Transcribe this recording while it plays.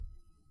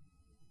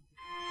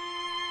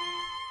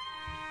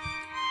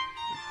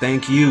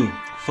Thank you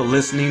for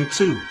listening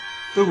to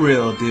The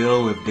Real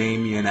Deal with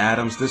Damian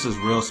Adams. This is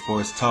Real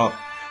Sports Talk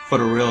for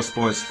the Real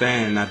Sports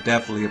fan, and I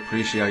definitely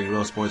appreciate all you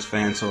Real Sports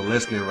fans who are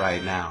listening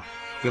right now.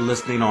 If you're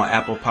listening on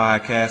Apple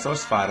Podcasts or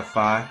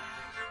Spotify,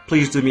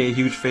 please do me a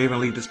huge favor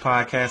and leave this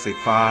podcast a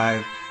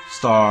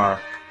 5-star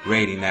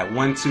rating. That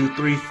 1, 2,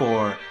 3,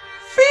 4,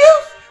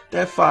 5th,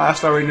 that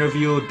 5-star rating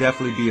review will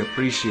definitely be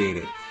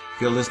appreciated.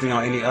 If you're listening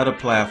on any other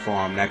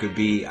platform, that could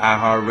be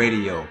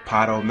iHeartRadio,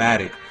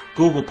 Podomatic,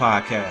 Google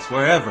Podcasts,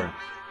 wherever,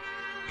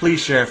 please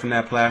share it from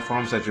that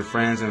platform so that your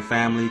friends and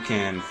family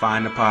can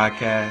find the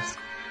podcast,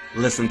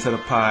 listen to the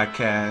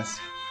podcast,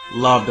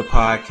 love the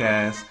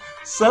podcast,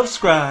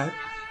 subscribe,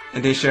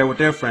 and then share with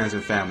their friends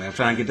and family. I'm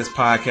trying to get this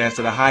podcast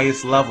to the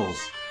highest levels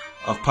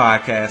of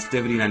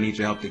podcastivity, and I need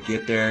your help to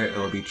get there. It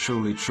will be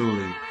truly,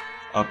 truly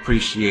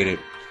appreciated.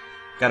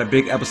 Got a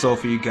big episode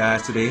for you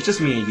guys today. It's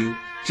just me and you.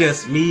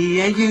 Just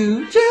me and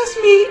you. Just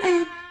me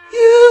and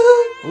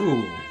you.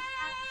 Ooh.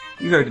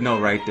 You heard the note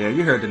right there.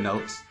 You heard the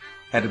notes.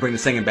 Had to bring the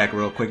singing back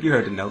real quick. You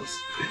heard the notes.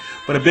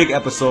 But a big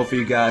episode for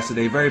you guys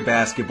today. Very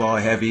basketball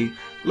heavy.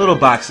 Little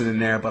boxing in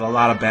there, but a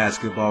lot of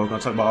basketball. We're going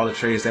to talk about all the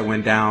trades that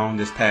went down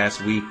this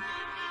past week.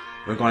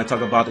 We're going to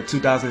talk about the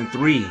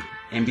 2003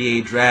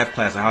 NBA draft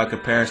class and how it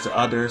compares to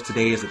others.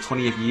 Today is the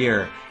 20th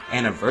year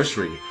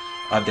anniversary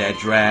of that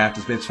draft.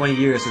 It's been 20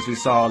 years since we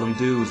saw them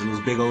dudes in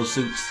those big old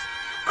suits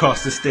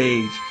across the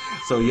stage.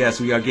 So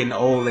yes, we are getting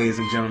old, ladies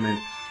and gentlemen.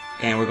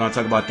 And we're going to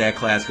talk about that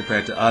class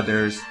compared to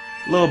others.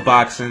 A little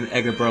boxing.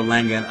 Edgar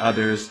Berlanga and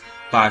others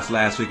boxed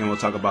last week, and we'll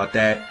talk about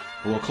that.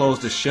 We'll close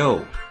the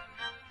show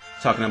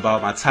talking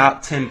about my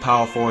top 10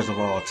 power forwards of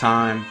all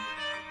time.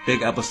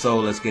 Big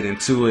episode. Let's get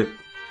into it.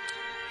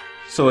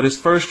 So this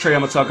first trade, I'm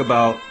going to talk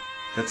about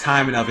the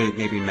timing of it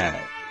made me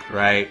mad,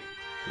 right?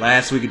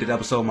 Last week I did an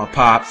episode with my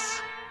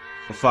pops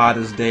for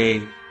Father's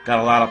Day. Got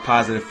a lot of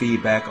positive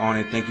feedback on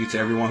it. Thank you to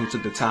everyone who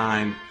took the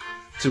time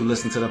to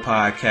listen to the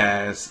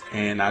podcast,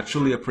 and I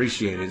truly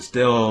appreciate it. It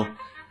still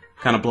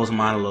kind of blows my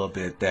mind a little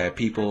bit that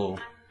people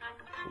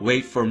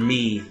wait for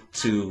me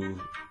to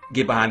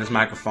get behind this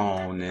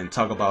microphone and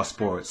talk about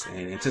sports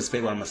and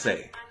anticipate what I'm going to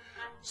say.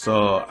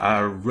 So I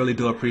really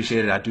do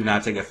appreciate it. I do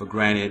not take it for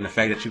granted. And the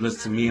fact that you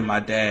listened to me and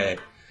my dad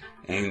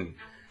and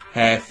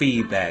had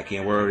feedback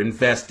and were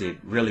invested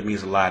really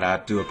means a lot. I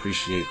do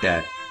appreciate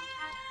that.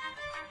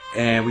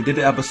 And we did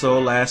the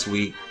episode last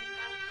week,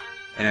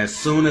 and as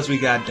soon as we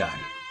got done,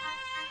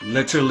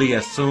 literally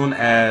as soon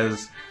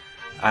as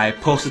I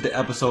posted the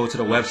episode to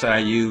the website I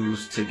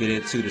used to get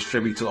it to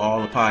distribute to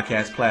all the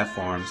podcast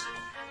platforms,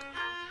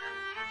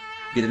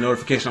 get a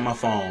notification on my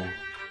phone,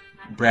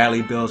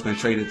 Bradley Beal's been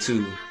traded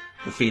to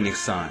the Phoenix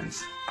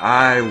Suns.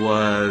 I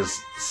was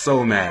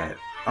so mad.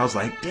 I was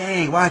like,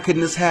 dang, why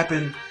couldn't this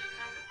happen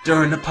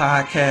during the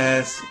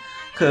podcast?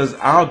 Because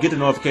I'll get the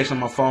notification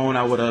on my phone,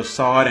 I would have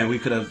saw it, and we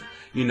could have,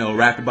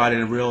 rapped about it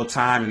in real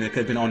time, and it could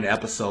have been on the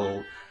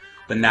episode.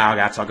 But now I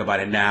got to talk about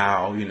it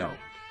now,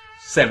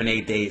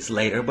 7-8 days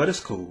later, but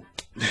it's cool.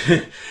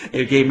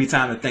 It gave me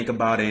time to think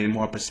about it in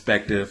more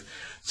perspective.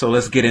 So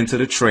let's get into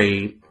the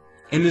trade.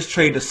 In this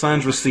trade, the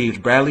Suns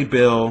received Bradley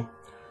Beal,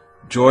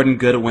 Jordan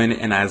Goodwin,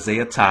 and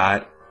Isaiah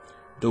Todd.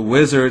 The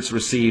Wizards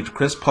received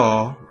Chris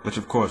Paul, which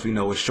of course we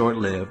know was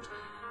short-lived,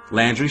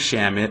 Landry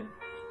Shamet,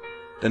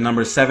 the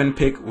number 7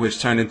 pick,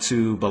 which turned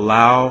into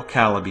Bilal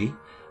Calabi,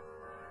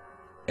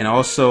 and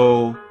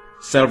also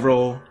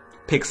several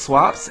pick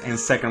swaps and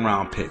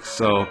second-round picks.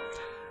 So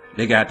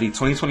they got the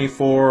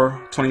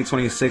 2024,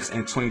 2026,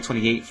 and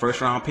 2028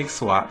 first-round pick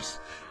swaps,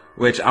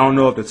 which I don't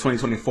know if the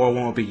 2024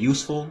 one will be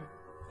useful.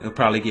 It'll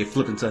probably get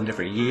flipped into a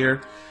different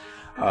year.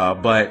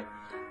 But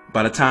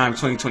by the time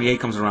 2028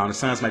 comes around, the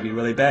Suns might be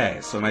really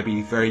bad, so it might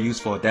be very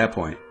useful at that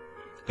point.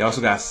 They also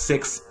got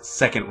 6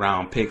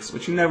 second-round picks,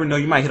 which you never know.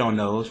 You might hit on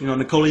those.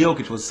 Nikola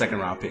Jokic was a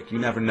second-round pick. You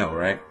never know,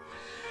 right?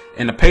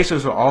 And the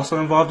Pacers were also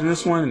involved in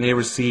this one, and they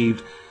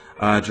received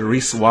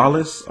Jarice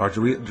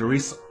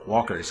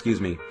Walker,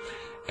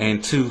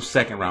 and 2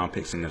 second-round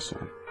picks in this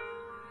one.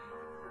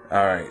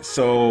 All right,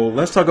 so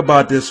let's talk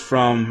about this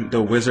from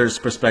the Wizards'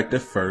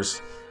 perspective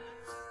first.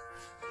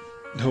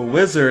 The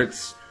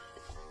Wizards,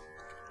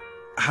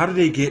 how did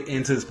they get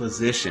into this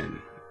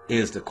position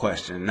is the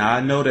question. Now,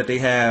 I know that they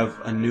have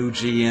a new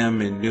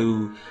GM and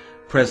new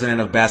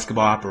president of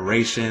basketball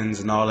operations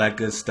and all that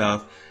good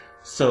stuff.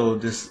 So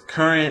this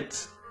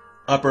current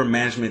upper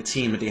management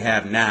team that they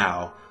have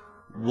now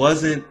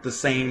wasn't the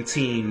same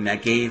team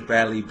that gave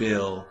Bradley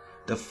Beal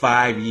the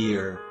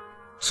 5-year,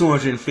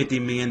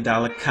 $250 million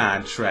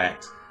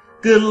contract.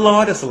 Good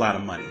Lord, that's a lot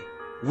of money.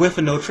 With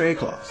a no trade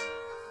clause.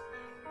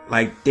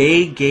 Like,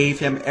 they gave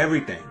him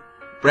everything.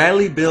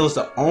 Bradley Beal's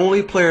the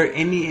only player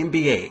in the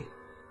NBA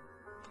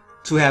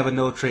to have a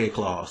no trade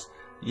clause.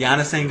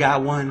 Giannis ain't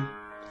got one.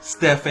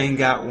 Steph ain't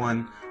got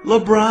one.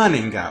 LeBron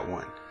ain't got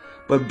one.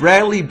 But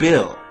Bradley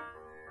Beal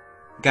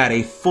got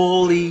a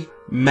fully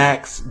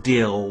max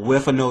deal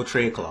with a no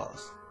trade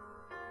clause.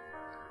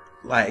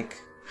 Like,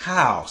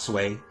 how,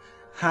 Sway?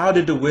 How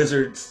did the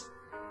Wizards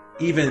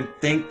even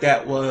think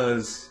that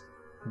was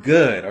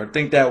good or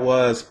think that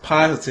was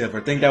positive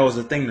or think that was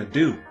a thing to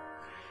do.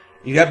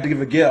 You have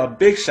to give a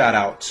big shout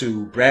out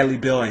to Bradley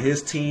Beal and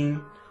his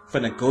team for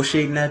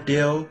negotiating that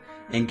deal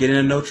and getting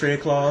a no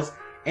trade clause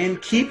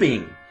and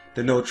keeping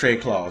the no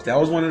trade clause. That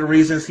was one of the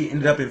reasons he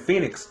ended up in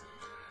Phoenix.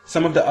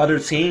 Some of the other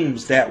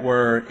teams that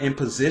were in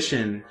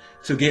position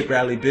to get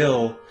Bradley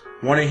Beal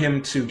wanted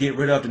him to get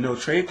rid of the no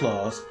trade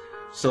clause.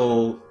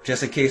 So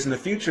just in case in the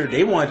future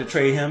they wanted to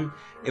trade him,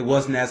 it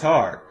wasn't as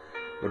hard.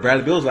 But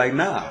Bradley Beal's like,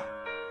 nah,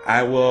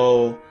 I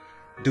will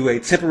do a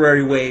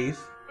temporary waive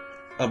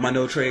of my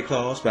no trade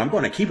clause, but I'm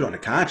going to keep it on the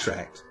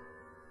contract,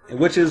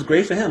 which is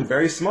great for him.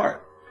 Very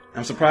smart.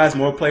 I'm surprised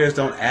more players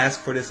don't ask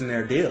for this in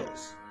their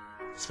deals,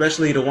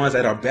 especially the ones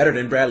that are better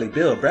than Bradley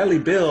Beal. Bradley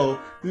Beal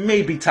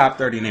may be top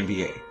 30 in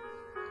NBA.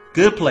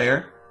 Good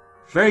player,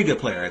 very good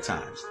player at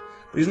times,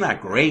 but he's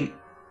not great.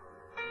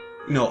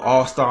 You know,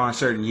 all-star in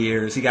certain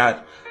years. He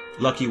got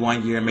lucky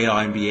one year and made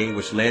All-NBA,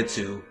 which led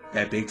to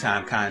that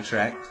big-time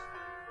contract.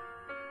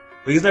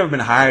 But he's never been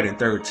higher than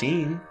third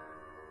team.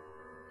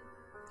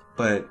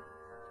 But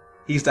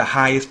he's the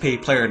highest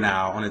paid player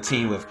now on a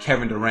team with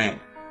Kevin Durant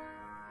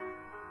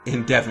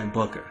and Devin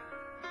Booker.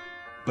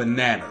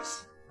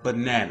 Bananas.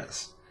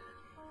 Bananas.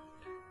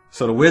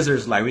 So the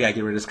Wizards, like, we got to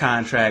get rid of this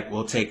contract.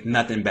 We'll take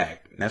nothing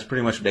back. And that's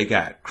pretty much what they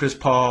got. Chris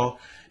Paul.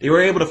 They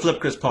were able to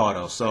flip Chris Paul,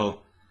 though.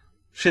 So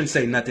shouldn't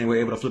say nothing. We're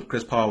able to flip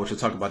Chris Paul, which we'll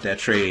talk about that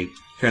trade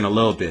here in a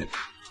little bit.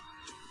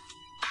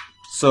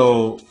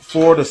 So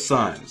for the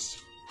Suns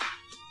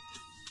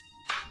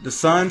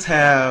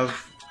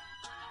have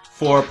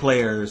 4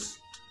 players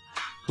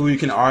who you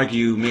can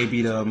argue may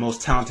be the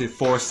most talented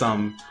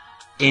foursome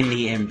in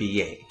the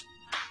NBA.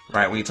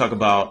 Right? When you talk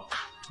about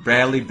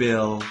Bradley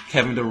Beal,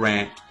 Kevin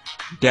Durant,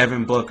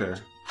 Devin Booker,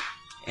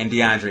 and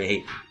DeAndre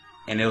Ayton.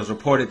 And it was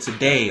reported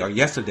today or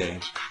yesterday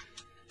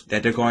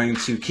that they're going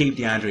to keep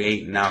DeAndre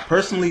Ayton. Now,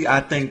 personally, I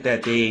think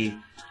that they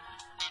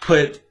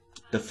put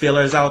the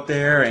fillers out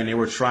there and they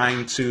were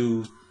trying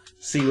to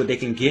see what they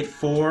can get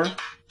for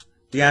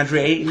DeAndre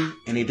Ayton,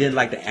 and they didn't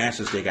like the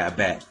answers they got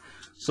back.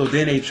 So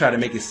then they try to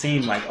make it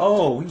seem like,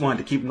 oh, we wanted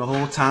to keep him the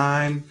whole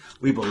time.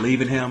 We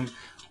believe in him,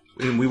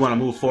 and we want to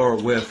move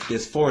forward with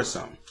this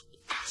foursome.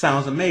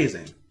 Sounds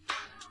amazing.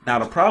 Now,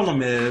 the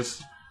problem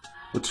is,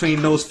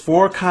 between those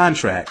 4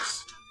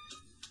 contracts,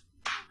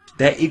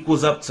 that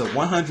equals up to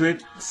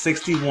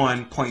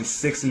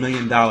 $161.6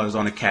 million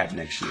on the cap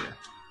next year.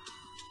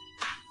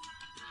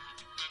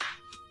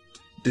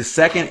 The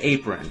second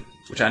apron,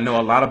 which I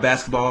know a lot of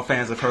basketball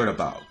fans have heard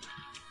about,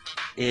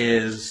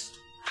 is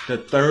the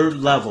third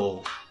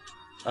level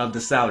of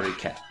the salary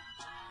cap,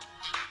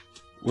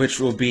 which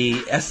will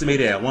be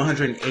estimated at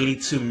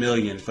 $182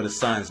 million for the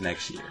Suns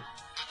next year.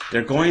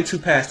 They're going to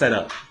pass that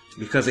up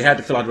because they had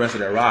to fill out the rest of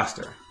their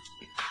roster.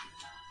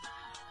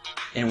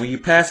 And when you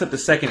pass up the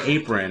second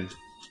apron,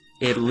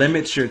 it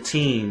limits your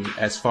team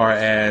as far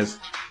as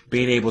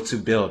being able to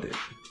build it.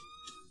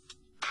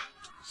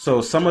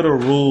 So some of the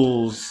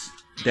rules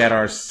that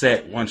are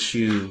set once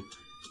you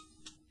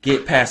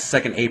get past the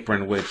second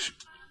apron, which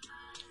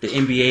the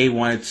NBA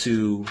wanted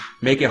to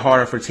make it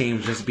harder for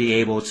teams just to be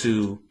able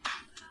to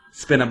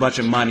spend a bunch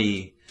of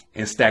money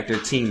and stack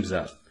their teams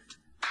up.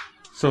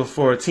 So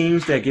for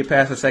teams that get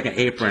past the second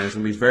apron, it's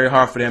going to be very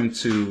hard for them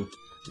to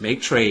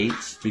make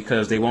trades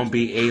because they won't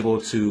be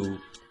able to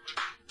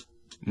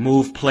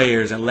move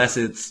players unless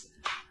it's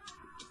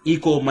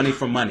equal money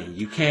for money.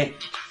 You can't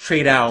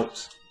trade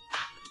out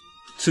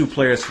 2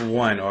 players for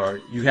 1,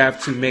 or you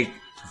have to make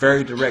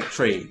very direct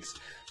trades.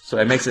 So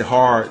it makes it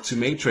hard to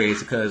make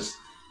trades because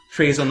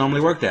trades don't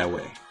normally work that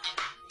way.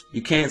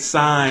 You can't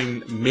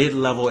sign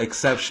mid-level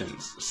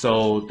exceptions.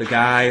 So the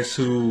guys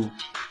who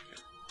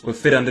would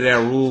fit under that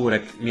rule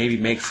that maybe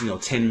makes,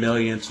 $10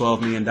 million,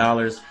 $12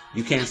 million,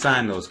 you can't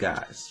sign those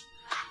guys.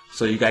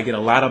 So you got to get a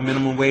lot of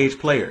minimum wage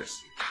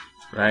players,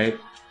 right?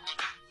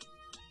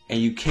 And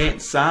you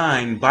can't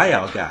sign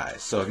buyout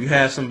guys. So if you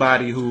have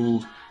somebody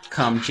who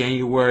come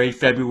January,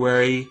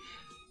 February,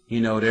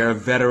 they're a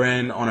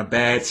veteran on a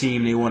bad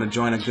team, they want to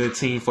join a good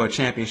team for a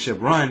championship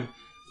run,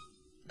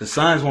 the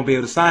Suns won't be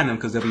able to sign them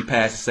because they'll be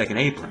past the second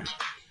apron.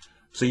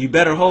 So you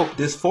better hope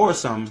this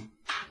foursome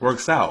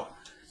works out.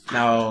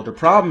 Now, the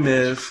problem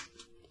is,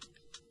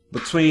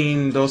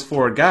 between those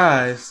 4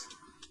 guys,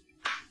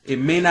 it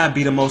may not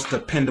be the most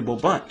dependable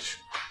bunch.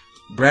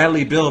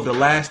 Bradley Beal, of the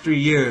last 3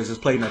 years, has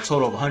played in a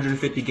total of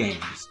 150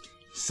 games.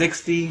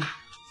 60,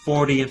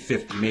 40, and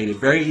 50. Made it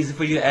very easy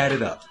for you to add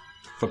it up.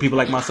 For people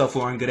like myself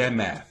who aren't good at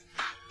math.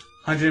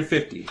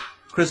 150.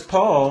 Chris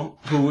Paul,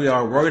 who we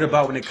are worried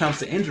about when it comes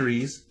to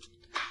injuries,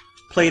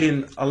 played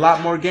in a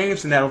lot more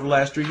games than that over the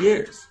last 3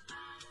 years.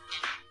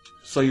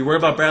 So you worry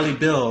about Bradley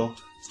Beal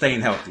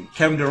staying healthy.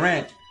 Kevin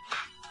Durant,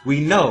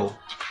 we know,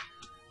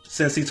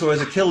 since he tore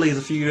his Achilles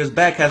a few years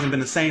back, hasn't been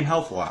the same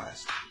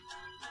health-wise.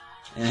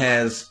 And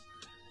has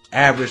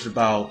averaged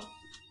about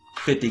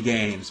 50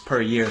 games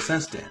per year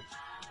since then.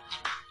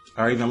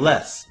 Or even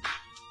less.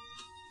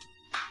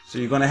 So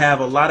you're going to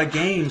have a lot of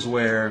games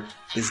where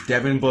it's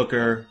Devin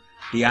Booker,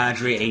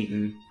 DeAndre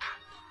Ayton,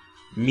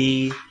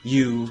 me,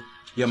 you,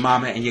 your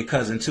mama and your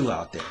cousin too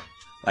out there.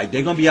 Like,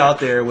 they're going to be out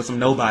there with some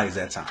nobodies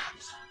at times.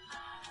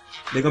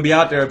 They're going to be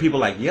out there with people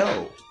like,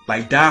 yo,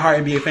 like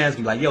diehard NBA fans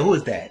can be like, yo, who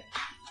is that?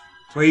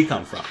 Where he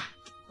come from?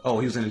 Oh,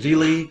 he was in the G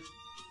League?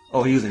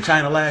 Oh, he was in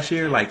China last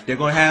year? Like, they're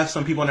going to have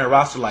some people on their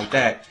roster like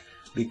that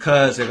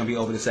because they're going to be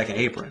over the second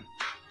apron.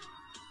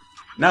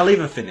 Not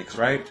leaving Phoenix,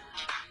 right?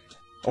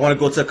 I want to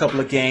go to a couple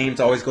of games.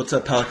 I always go to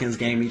a Pelicans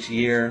game each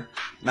year.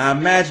 Now, I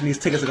imagine these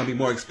tickets are going to be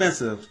more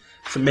expensive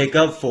to make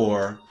up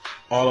for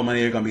all the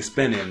money they're going to be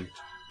spending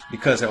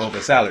because they're over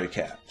the salary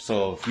cap.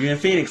 So if you're in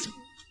Phoenix,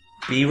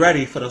 be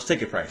ready for those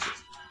ticket prices.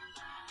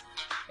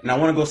 And I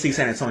want to go see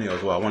San Antonio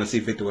as well. I want to see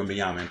Victor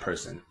Wembanyama in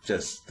person,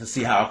 just to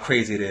see how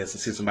crazy it is to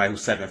see somebody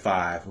who's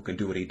 7'5" who can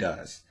do what he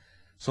does.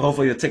 So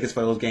hopefully the tickets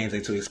for those games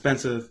ain't too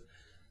expensive,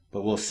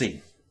 but we'll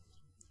see.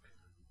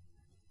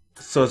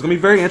 So it's going to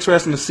be very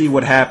interesting to see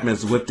what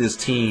happens with this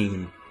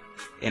team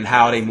and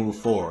how they move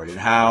forward and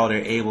how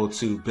they're able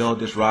to build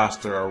this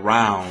roster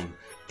around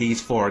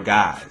these four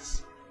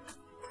guys.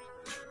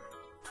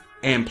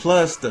 And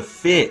plus the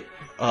fit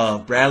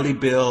of Bradley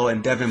Beal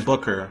and Devin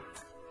Booker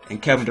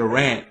and Kevin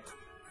Durant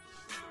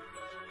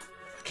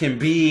can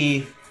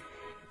be,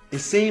 it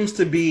seems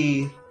to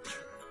be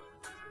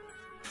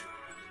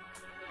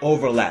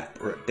overlap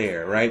right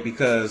there, right?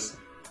 Because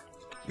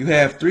you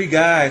have three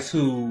guys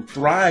who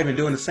thrive in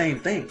doing the same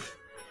thing.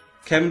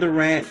 Kevin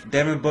Durant,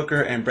 Devin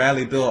Booker, and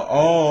Bradley Beal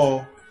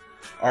all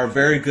are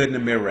very good in the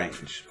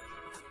mid-range.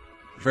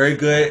 Very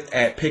good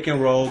at pick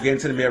and roll, getting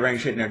to the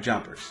mid-range, hitting their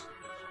jumpers.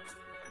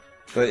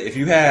 But if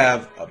you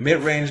have a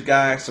mid-range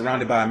guy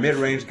surrounded by a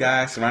mid-range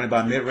guy, surrounded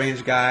by a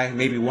mid-range guy,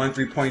 maybe one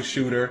three-point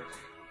shooter,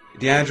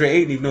 DeAndre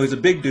Ayton, even though he's a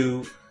big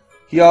dude,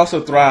 he also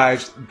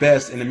thrives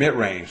best in the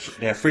mid-range.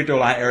 That free throw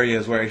line area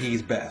is where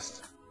he's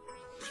best.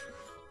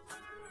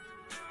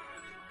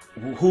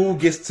 Who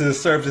gets to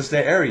service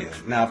that area?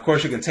 Now, of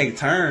course, you can take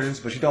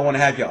turns, but you don't want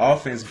to have your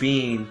offense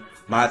being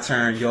my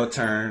turn, your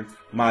turn,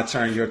 my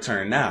turn, your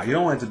turn now. You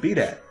don't want it to be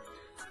that.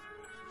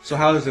 So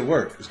how does it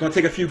work? It's going to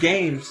take a few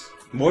games,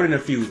 more than a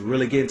few, to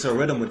really get into a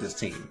rhythm with this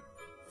team.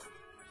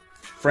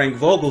 Frank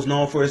Vogel's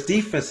known for his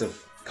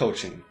defensive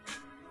coaching.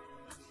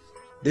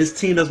 This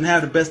team doesn't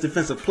have the best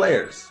defensive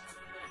players.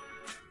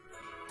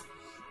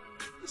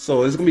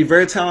 So it's going to be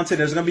very talented.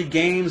 There's going to be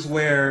games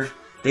where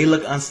they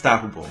look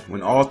unstoppable.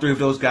 When all three of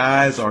those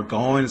guys are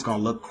going, it's going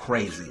to look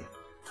crazy.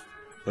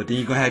 But then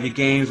you're going to have your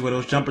games where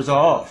those jumpers are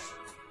off.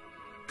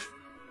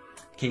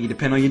 Can you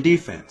depend on your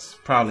defense?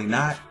 Probably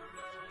not.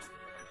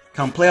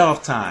 Come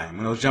playoff time,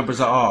 when those jumpers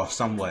are off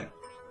somewhat,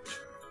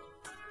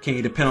 can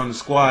you depend on the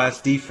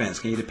squad's defense?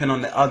 Can you depend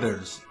on the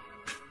others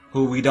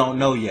who we don't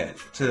know yet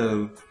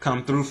to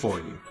come through for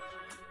you?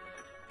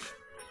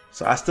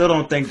 So I still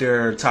don't think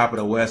they're top of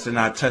the West. They're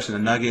not touching the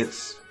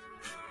Nuggets.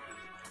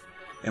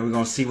 And we're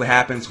going to see what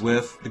happens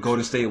with the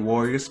Golden State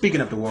Warriors.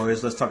 Speaking of the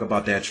Warriors, let's talk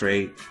about that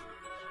trade.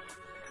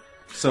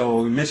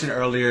 So we mentioned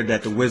earlier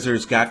that the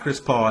Wizards got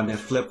Chris Paul and then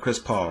flipped Chris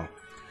Paul.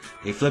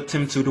 They flipped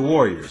him to the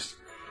Warriors.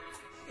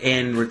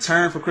 In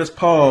return for Chris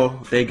Paul,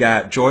 they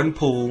got Jordan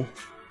Poole,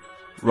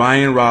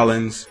 Ryan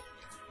Rollins,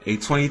 a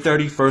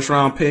 2030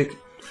 first-round pick,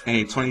 and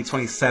a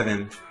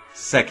 2027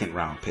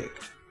 second-round pick.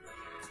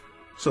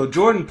 So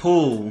Jordan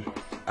Poole,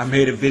 I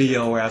made a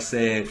video where I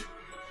said,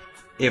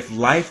 if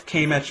life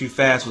came at you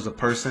fast was a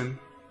person,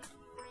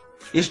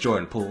 it's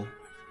Jordan Poole.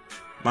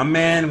 My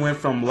man went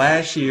from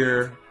last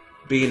year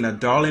being the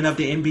darling of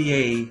the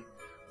NBA,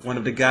 one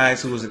of the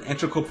guys who was an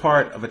integral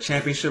part of a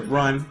championship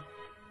run,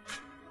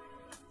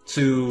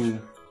 to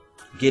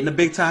getting a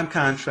big-time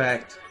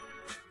contract,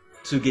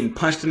 to getting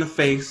punched in the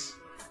face,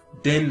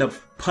 then the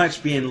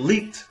punch being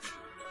leaked.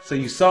 So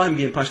you saw him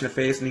getting punched in the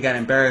face, and he got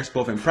embarrassed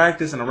both in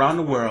practice and around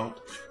the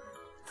world.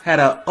 Had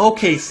a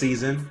okay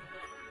season,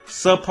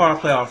 subpar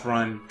playoff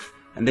run,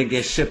 and then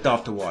get shipped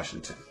off to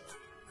Washington.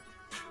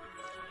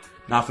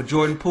 Now for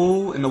Jordan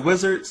Poole and the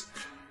Wizards,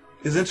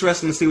 it's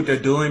interesting to see what they're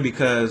doing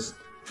because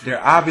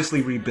they're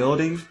obviously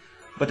rebuilding,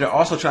 but they're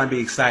also trying to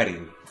be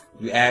exciting.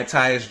 You add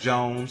Tyus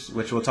Jones,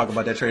 which we'll talk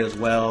about that trade as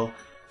well.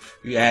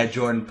 You add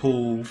Jordan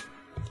Poole.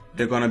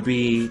 They're going to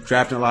be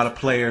drafting a lot of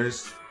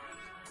players.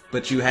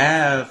 But you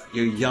have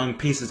your young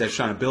pieces that you're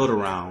trying to build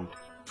around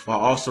while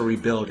also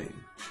rebuilding.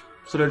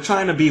 So they're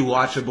trying to be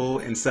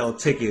watchable and sell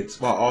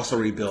tickets while also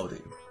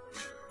rebuilding.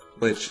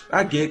 Which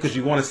I get because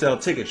you want to sell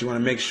tickets. You want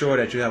to make sure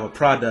that you have a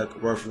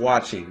product worth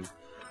watching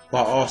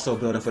while also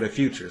building for the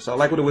future. So I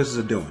like what the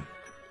Wizards are doing.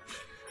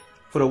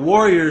 For the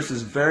Warriors,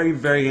 it's very,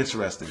 very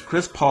interesting.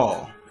 Chris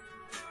Paul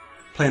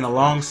playing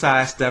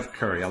alongside Steph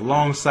Curry,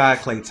 alongside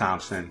Klay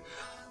Thompson.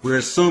 We're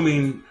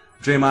assuming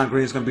Draymond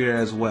Green is going to be there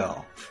as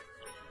well.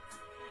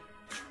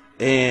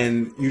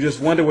 And you just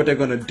wonder what they're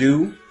going to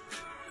do.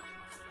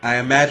 I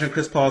imagine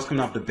Chris Paul's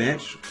coming off the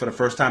bench for the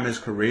first time in his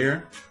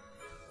career,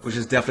 which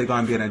is definitely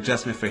going to be an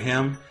adjustment for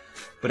him.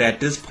 But at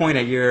this point,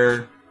 at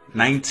year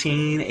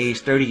 19, age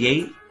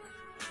 38,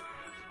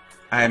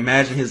 I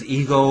imagine his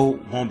ego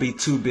won't be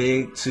too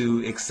big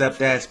to accept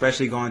that,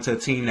 especially going to a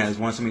team that has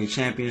won so many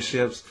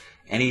championships.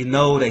 And he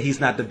knows that he's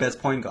not the best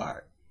point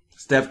guard.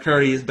 Steph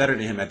Curry is better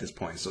than him at this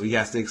point, so he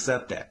has to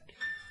accept that.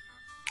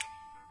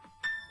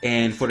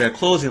 And for their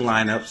closing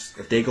lineups,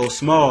 if they go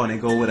small and they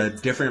go with a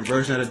different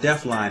version of the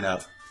Def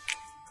lineup,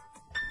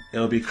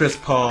 it'll be Chris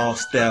Paul,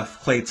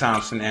 Steph, Klay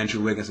Thompson,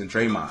 Andrew Wiggins, and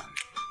Draymond.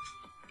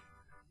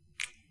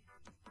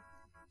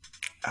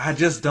 I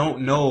just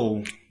don't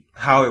know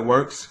how it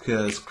works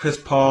because Chris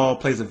Paul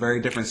plays a very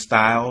different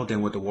style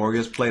than what the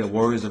Warriors play. The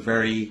Warriors are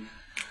very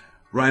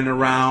running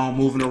around,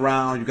 moving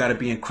around. You got to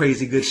be in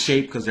crazy good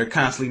shape because they're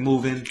constantly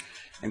moving.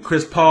 And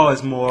Chris Paul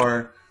is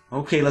more,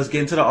 okay, let's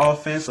get into the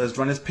offense. Let's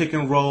run this pick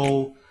and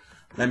roll.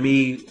 Let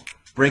me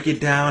break it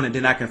down, and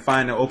then I can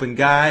find an open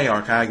guy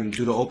or I can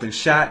do the open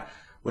shot,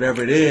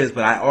 whatever it is,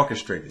 but I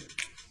orchestrate it.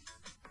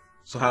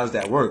 So how does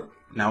that work?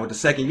 Now with the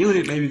second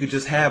unit, maybe you could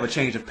just have a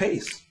change of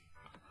pace.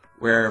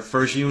 Where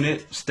first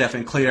unit, Steph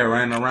and Klay are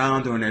running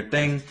around doing their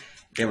thing.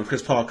 Then when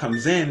Chris Paul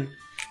comes in,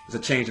 there's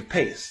a change of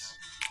pace.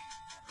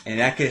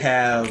 And that could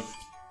have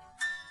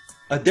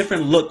a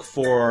different look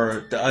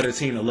for the other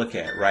team to look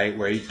at, right?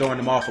 Where you're throwing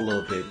them off a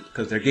little bit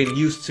because they're getting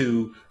used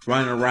to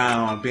running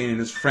around, being in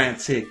this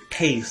frantic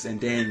pace,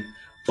 and then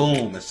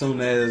boom, as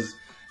soon as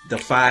the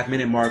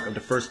 5-minute mark of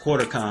the first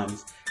quarter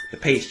comes, the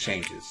pace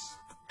changes.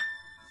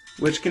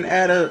 Which can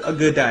add a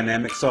good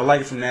dynamic. So I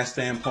like it from that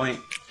standpoint.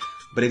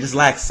 But it just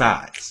lacks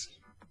size.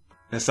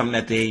 That's something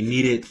that they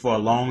needed for a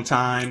long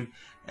time.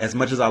 As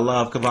much as I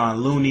love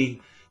Kevon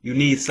Looney, you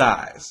need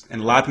size.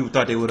 And a lot of people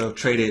thought they would have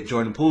traded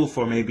Jordan Poole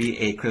for maybe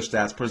a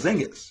Kristaps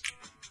Porzingis.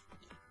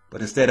 But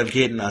instead of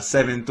getting a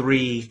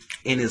 7'3"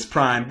 in his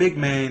prime big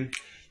man,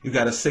 you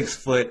got a 6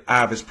 foot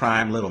out of his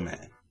prime little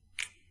man.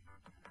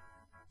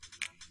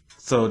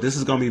 So this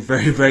is going to be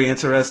very, very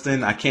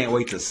interesting. I can't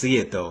wait to see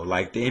it though.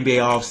 Like the NBA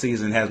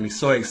offseason has me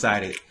so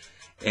excited.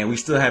 And we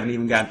still haven't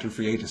even gotten through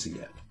free agency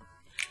yet.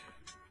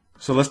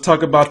 So let's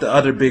talk about the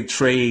other big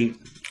trade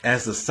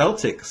as the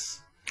Celtics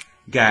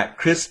got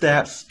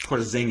Kristaps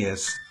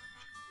Porzingis,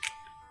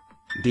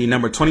 the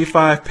number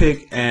 25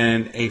 pick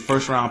and a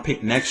first round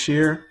pick next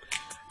year.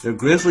 The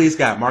Grizzlies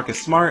got Marcus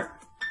Smart,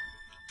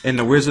 and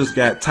the Wizards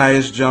got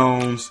Tyus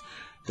Jones,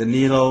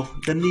 Danilo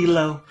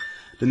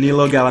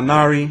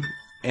Gallinari,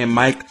 and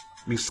Mike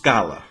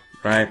Muscala,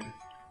 right?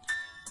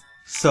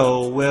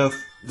 So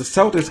with the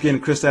Celtics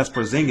getting Kristaps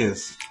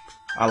Porzingis,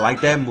 I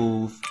like that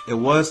move. It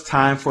was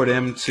time for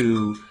them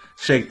to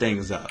shake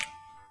things up.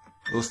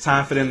 It was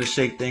time for them to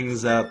shake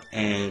things up,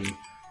 and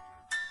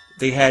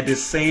they had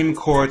this same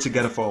core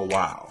together for a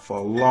while, for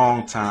a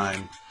long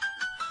time,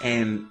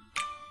 and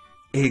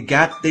they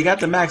got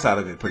the max out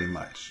of it pretty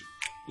much.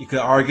 You could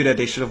argue that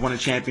they should have won a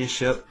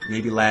championship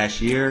maybe last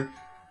year,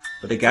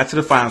 but they got to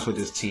the finals with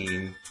this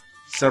team,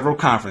 several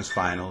conference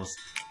finals,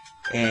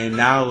 and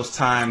now it was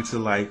time to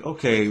like,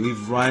 okay,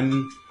 we've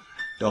run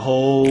the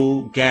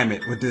whole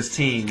gamut with this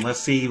team.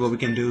 Let's see what we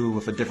can do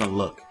with a different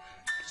look.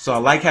 So I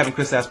like having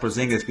Kristaps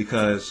Porzingis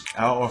because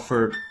Al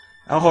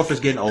Horford's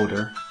getting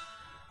older.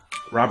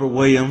 Robert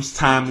Williams,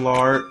 Time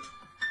Lord,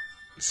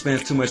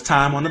 spends too much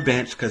time on the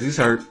bench because he's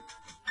hurt.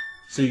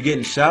 So you're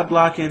getting shot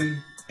blocking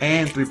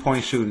and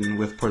three-point shooting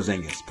with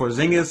Porzingis.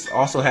 Porzingis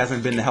also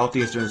hasn't been the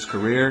healthiest during his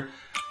career,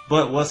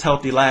 but was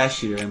healthy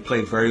last year and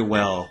played very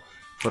well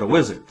for the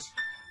Wizards.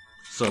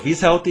 So if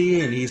he's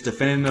healthy and he's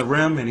defending the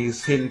rim and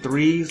he's hitting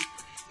threes,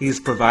 he's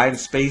providing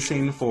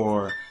spacing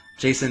for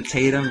Jason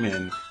Tatum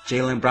and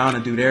Jaylen Brown to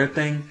do their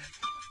thing.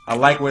 I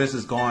like where this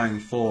is going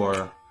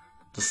for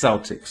the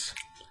Celtics.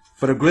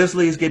 For the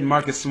Grizzlies, getting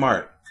Marcus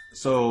Smart.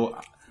 So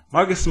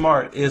Marcus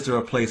Smart is the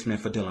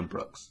replacement for Dillon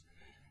Brooks.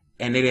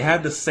 And they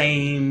have the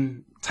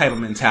same type of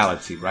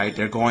mentality, right?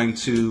 They're going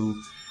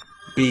to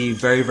be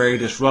very, very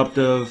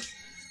disruptive.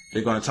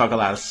 They're going to talk a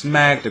lot of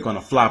smack. They're going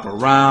to flop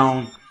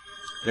around.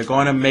 They're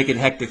going to make it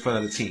hectic for the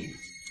other team.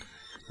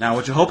 Now,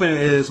 what you're hoping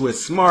is with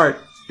Smart,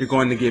 you're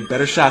going to get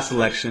better shot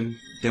selection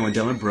than with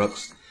Dillon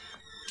Brooks.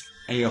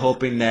 And you're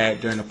hoping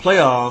that during the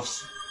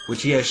playoffs,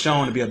 which he has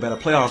shown to be a better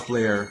playoff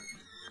player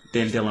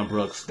than Dillon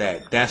Brooks,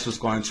 that's what's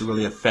going to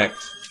really affect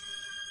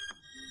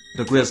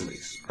the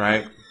Grizzlies,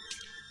 right?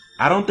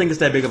 I don't think it's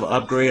that big of an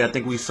upgrade. I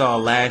think we saw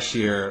last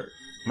year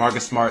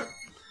Marcus Smart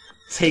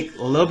take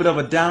a little bit of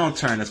a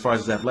downturn as far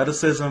as his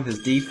athleticism,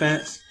 his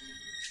defense,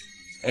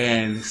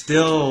 and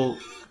still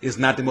is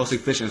not the most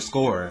efficient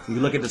scorer. If you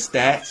look at the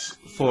stats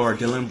for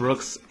Dillon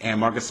Brooks and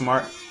Marcus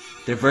Smart,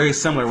 they're very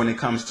similar when it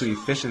comes to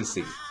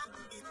efficiency.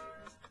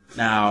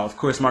 Now, of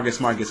course, Marcus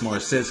Smart gets more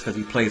assists because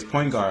he plays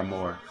point guard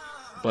more.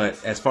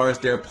 But as far as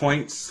their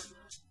points,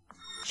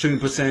 shooting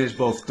percentage,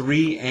 both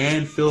 3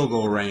 and field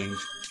goal range,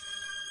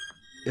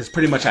 is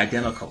pretty much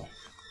identical.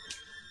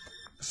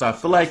 So I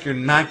feel like you're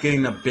not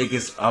getting the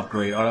biggest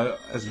upgrade, or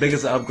as big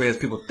as the upgrade as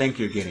people think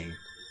you're getting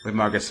with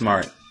Marcus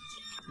Smart.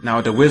 Now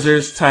with the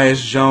Wizards,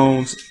 Tyus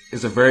Jones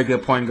is a very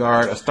good point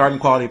guard, a starting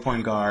quality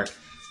point guard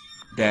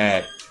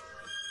that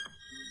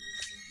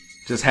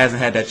just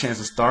hasn't had that chance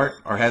to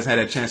start, or hasn't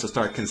had a chance to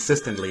start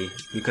consistently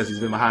because he's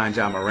been behind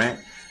Ja Morant.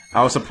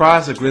 I was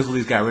surprised the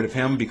Grizzlies got rid of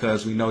him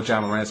because we know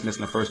Ja Morant's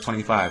missing the first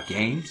 25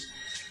 games.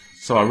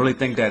 So I really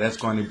think that that's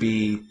going to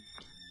be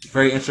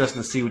very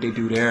interesting to see what they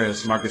do there,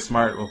 as Marcus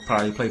Smart will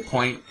probably play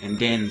point and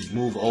then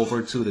move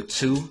over to the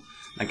 2.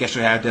 I guess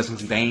you'll have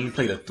Desmond Bane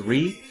play the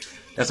 3.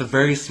 That's a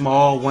very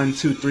small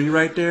 1-2-3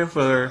 right there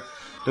for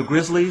the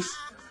Grizzlies.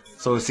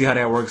 So we'll see how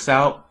that works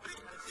out.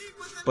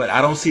 But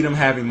I don't see them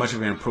having much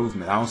of an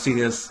improvement. I don't see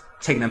this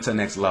taking them to the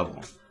next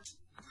level.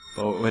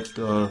 But with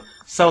the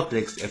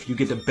Celtics, if you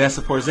get the best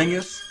of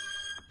Porzingis,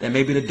 then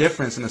maybe the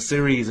difference in a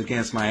series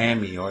against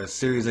Miami or a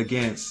series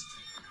against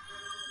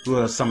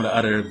some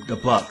of the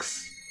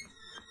Bucks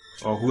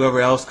or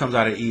whoever else comes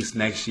out of the East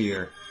next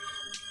year,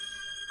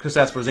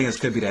 Kristaps Porzingis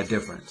could be that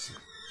difference.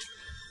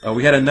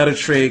 We had another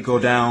trade go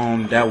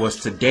down that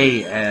was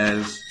today,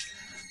 as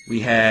we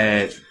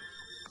had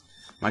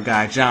my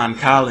guy John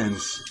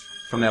Collins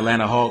from the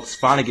Atlanta Hawks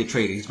finally get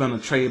traded. He's been on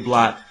the trade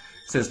block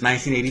since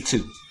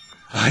 1982.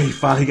 He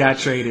finally got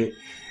traded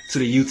to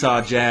the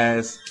Utah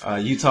Jazz.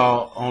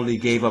 Utah only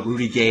gave up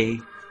Rudy Gay,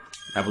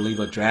 I believe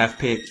a draft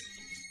pick.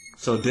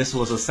 So this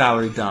was a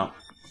salary dump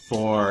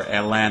for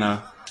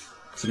Atlanta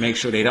to make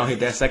sure they don't hit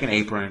that second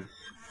apron.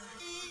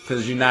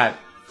 Because you're not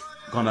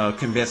going to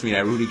convince me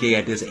that Rudy Gay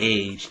at this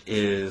age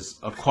is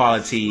a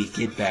quality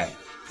get back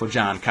for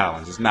John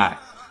Collins. It's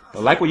not.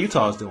 But like what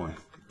Utah is doing.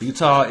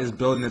 Utah is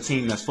building a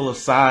team that's full of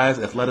size,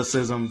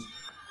 athleticism,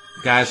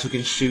 guys who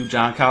can shoot.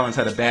 John Collins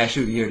had a bad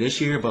shooting year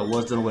this year, but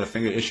was dealing with a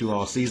finger issue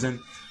all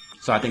season.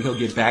 So I think he'll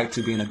get back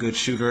to being a good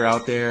shooter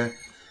out there,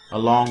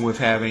 along with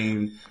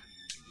having,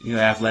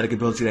 athletic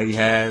ability that he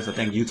has. I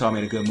think Utah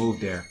made a good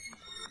move there.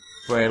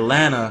 For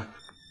Atlanta,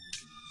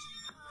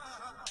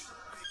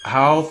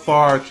 how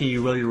far can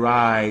you really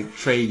ride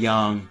Trae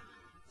Young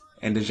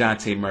and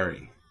DeJounte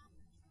Murray?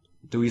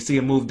 Do we see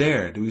a move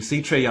there? Do we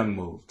see Trae Young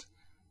moved?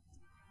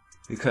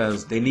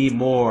 Because they need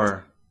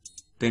more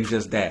than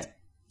just that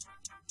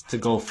to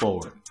go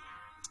forward.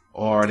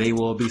 Or they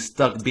will be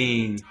stuck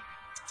being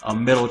a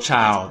middle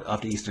child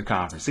of the Eastern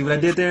Conference. See what I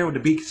did there with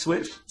the beat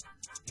switch?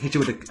 I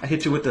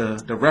hit you with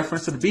the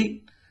reference to the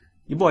beat.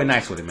 Your boy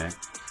nice with it, man.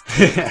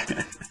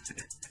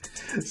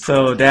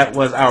 So that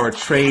was our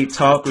trade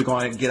talk. We're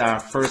going to get our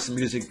first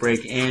music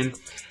break in.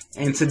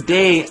 And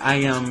today I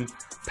am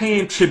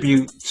paying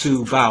tribute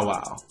to Bow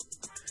Wow.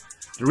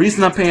 The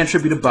reason I'm paying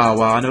tribute to Bow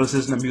Wow, I know this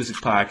isn't a music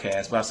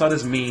podcast, but I saw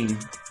this meme.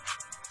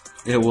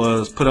 It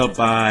was put up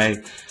by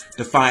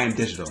Defiant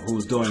Digital,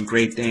 who's doing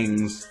great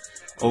things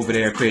over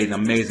there, creating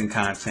amazing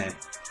content.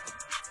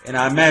 And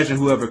I imagine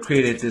whoever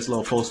created this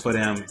little post for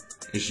them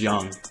is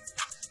young.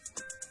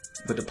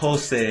 But the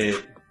post said,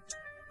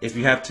 if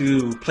you have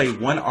to play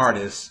one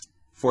artist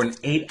for an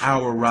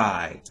 8-hour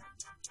ride,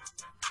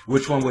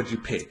 which one would you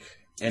pick?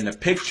 And the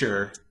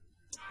picture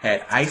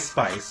had Ice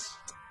Spice,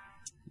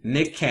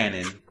 Nick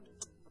Cannon,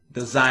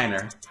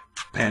 Designer,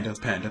 Panda,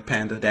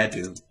 that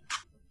dude,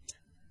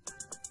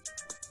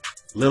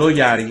 Lil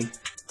Yachty,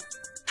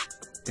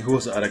 and who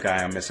was the other guy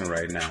I'm missing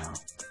right now?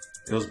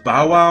 It was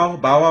Bow Wow.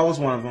 Bow Wow was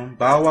one of them.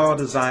 Bow Wow,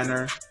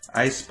 Designer,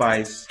 Ice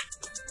Spice,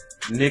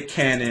 Nick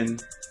Cannon,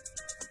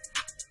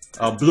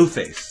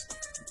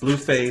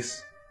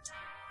 Blueface,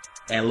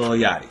 and Lil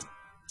Yachty.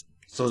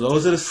 So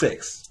those are the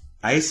 6.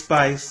 Ice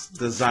Spice,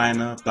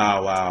 Designer,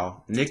 Bow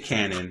Wow, Nick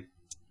Cannon,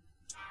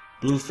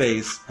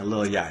 Blueface, and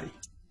Lil Yachty.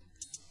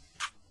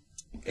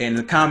 And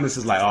the comments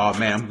is like, oh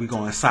man, we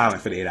going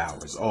silent for the 8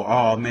 hours.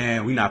 Oh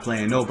man, we not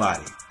playing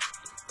nobody.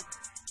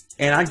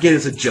 And I get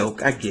it's a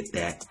joke, I get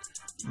that.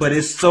 But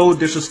it's so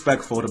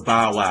disrespectful to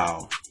Bow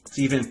Wow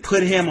to even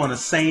put him on the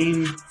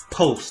same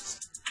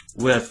post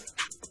with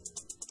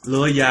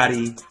Lil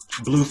Yachty,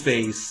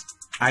 Blueface,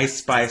 Ice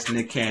Spice,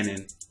 Nick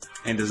Cannon,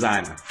 and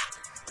Designer.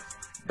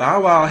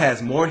 Bow Wow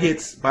has more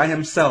hits by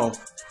himself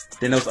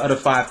than those other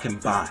 5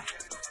 combined.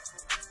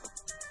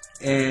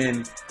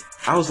 And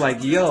I was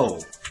like, yo,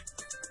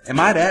 am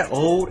I that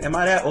old? Am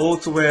I that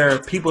old to where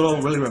people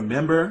don't really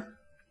remember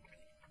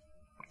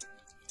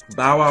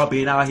Bow Wow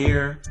being out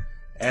here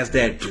as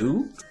that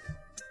dude?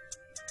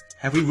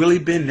 Have we really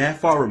been that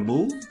far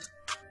removed?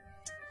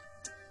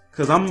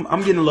 Because I'm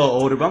getting a little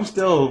older, but I'm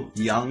still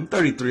young,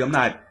 33. I'm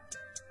not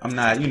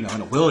in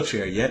a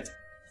wheelchair yet.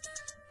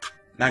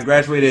 And I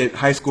graduated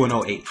high school in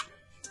 2008.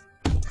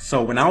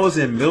 So when I was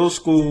in middle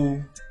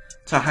school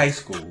to high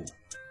school,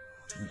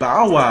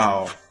 Bow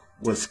Wow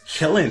was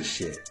killing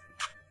shit.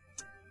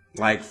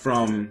 Like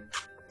from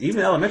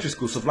even elementary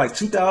school, so like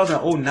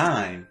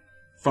 2009,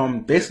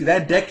 from basically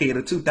that decade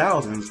of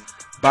 2000s,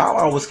 Bow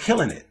Wow was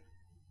killing it.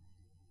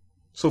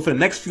 So for the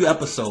next few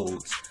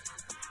episodes,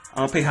 I'm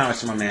going to pay homage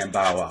to my man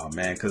Bow Wow,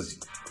 man, because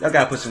y'all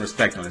got to put some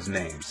respect on his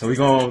name. So we're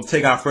going to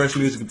take our first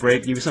music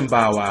break, give you some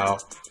Bow Wow,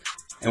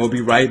 and we'll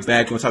be right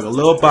back. We're going to talk a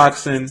little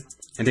boxing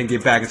and then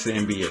get back into the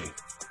NBA.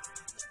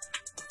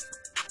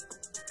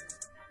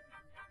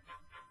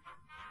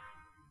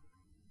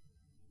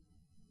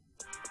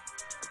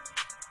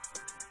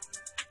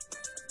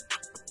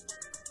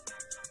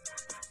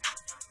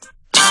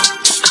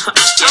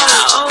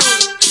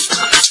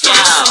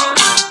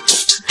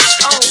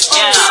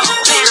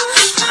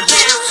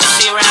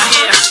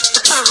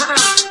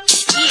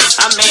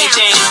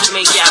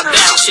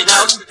 You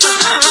know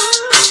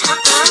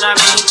what I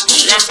mean?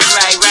 Left to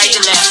right, right to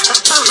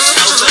left. So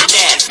for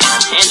that.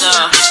 And it's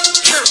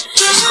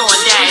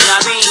going down, you know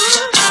what I mean?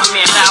 My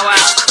man Bow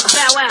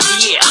Wow.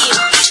 Yeah.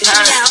 You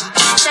heard?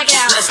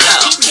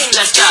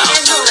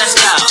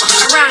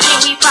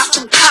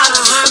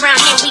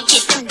 and we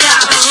get them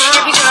dollars.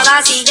 Every girl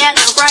I see that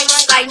look right,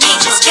 like me,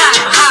 just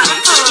gotta holler.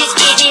 Just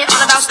get it,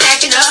 all about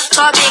stacking up.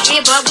 Talk big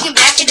here, but we can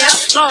back it up.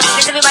 Long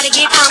as everybody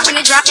get drunk when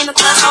they drop in the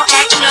club, all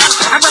acting up.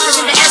 I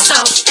represent the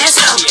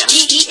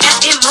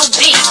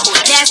S-O-G-E-F-M-O-B.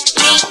 That's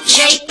me,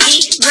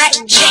 J-E, Brett,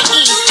 J-E.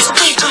 So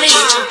please believe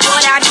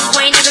what I do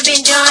ain't never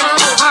been done.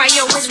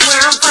 Ohio is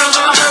where I'm from.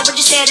 I heard what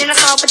you said and I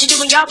saw what you do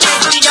when y'all play,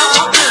 but you don't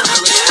want to.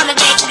 From the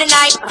day to the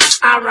night,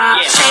 I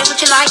rock. Say what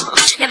you like,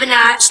 never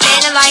not.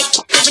 Staying alive,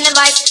 living the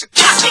life.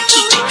 Got to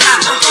keep it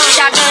hot.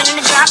 Shotgun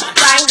in the drop,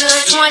 riding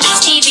good, 20s,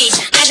 TVs.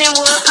 Nothing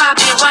wood,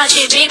 copy, watch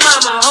it, big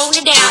mama, hold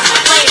it down.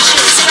 Play it,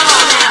 shit, sing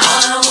on now.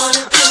 All I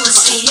wanna do is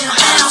see you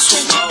bounce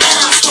with me,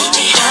 bounce with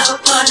me. Have a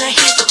partner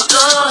hit the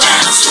floor,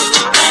 bounce with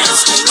me,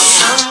 bounce with me.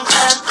 Some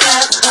clap,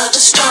 clap,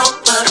 others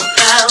stomp, but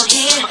about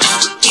here,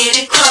 get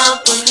it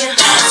crump when you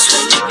bounce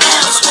with me,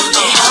 bounce with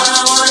me. All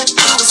I wanna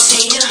do is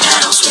see you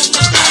bounce with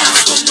me,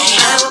 bounce with me.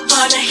 Have a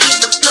partner hit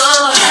the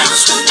floor,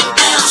 bounce with me,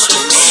 bounce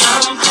with me.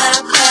 Some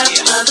clap, clap,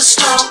 others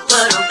stomp,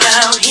 but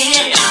around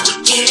here,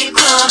 get it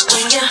crump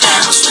when you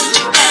bounce with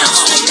me,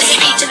 bounce with me.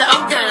 Take me to the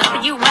old dub,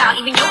 but you out,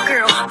 even your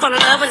girl fall in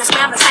love when I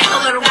smile the type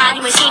of little ride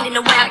you ain't seen in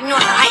a while. You know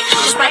the hype,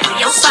 just right for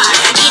your side.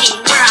 I get it,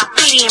 where I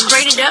fit in,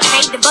 braided up,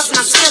 made the bus and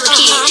I'm still a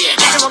kid.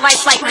 Imagine what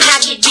life like when I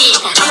get big.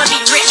 I'ma be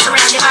rich,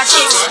 surrounded by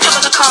chicks.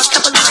 Couple of cars,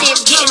 couple of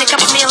kids, getting a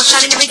couple meals,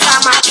 shining every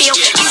time I feel.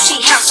 You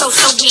see how so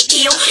get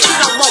ill. You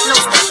don't want no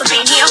stuff up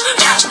in here.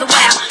 Down to the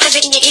wild,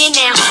 living in your ear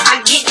now. I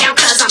get down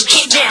cause I'm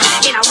hit down.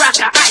 And I rock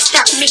a iced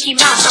out Mickey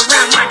Mouse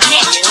around my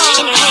neck.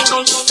 And it hang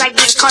on like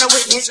this Carter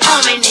with his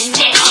arm in the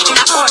neck. And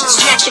I ordered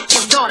snatch it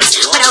from daughters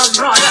when I was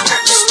brought up,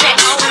 respect.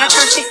 When I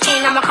turn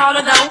 16, I'ma call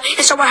her though.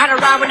 And show her how to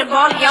ride with the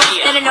ball, yo.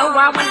 Let her know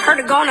why I wanted her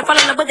to go and fall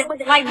in love with it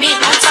like me a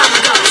long time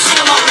ago. Sing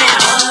along now.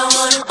 All I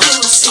wanna do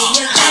is see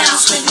you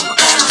bounce with me,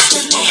 bounce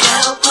with me.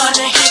 Have a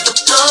partner hit the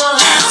floor,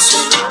 bounce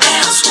with me,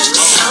 bounce with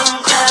me.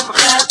 Some clap,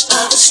 clap,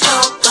 others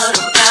stomp, but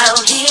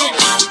around here,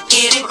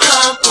 get it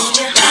crump when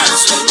you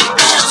bounce with me,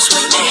 bounce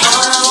with me.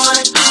 All I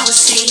wanna do is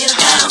see you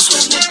bounce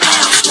with me,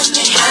 bounce with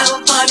me. Have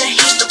a partner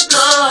hit the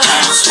floor,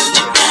 bounce with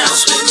me,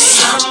 bounce with me.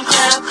 Some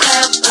clap,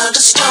 clap,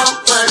 others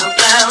stomp, but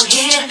around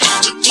here,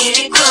 get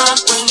it crump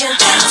when you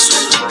bounce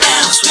with me,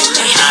 bounce with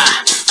me.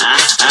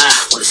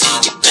 Wanna see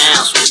you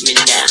bounce with me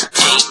now.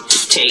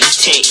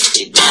 Take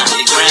it down to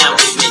the ground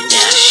with me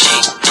now.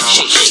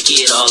 Shake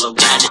it all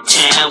around the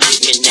town with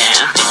me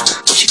now.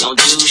 What you gonna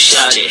do,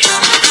 shawty?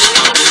 What you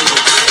gonna do?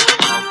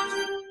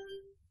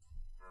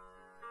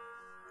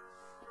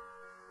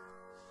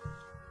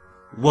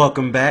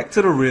 Welcome back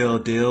to The Real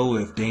Deal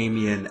with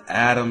Damian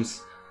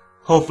Adams.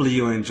 Hopefully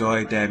you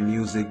enjoyed that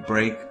music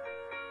break.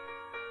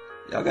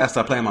 Y'all gotta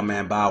stop playing my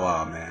man Bow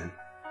Wow, man.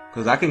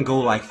 Cause I can go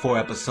like 4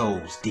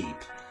 episodes deep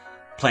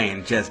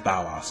playing just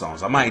Bow Wow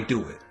songs. I might do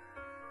it.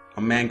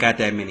 My man got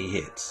that many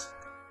hits.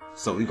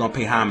 So we're gonna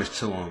pay homage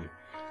to him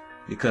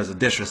because the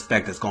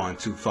disrespect is going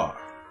too far.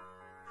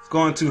 It's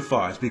going too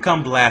far. It's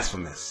become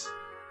blasphemous.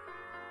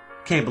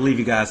 Can't believe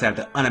you guys have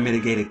the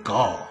unmitigated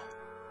gall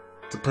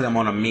to put him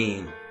on a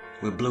meme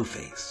with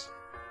Blueface.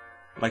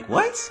 Like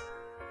what?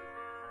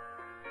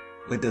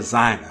 With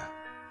Designer.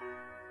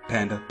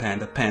 Panda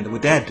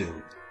with that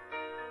dude.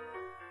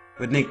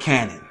 With Nick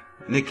Cannon.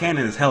 Nick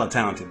Cannon is hella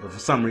talented, but for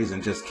some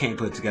reason just can't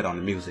put it together on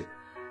the music.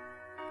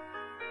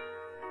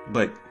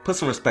 But put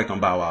some respect on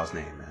Bow Wow's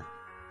name, man.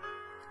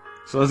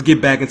 So let's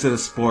get back into the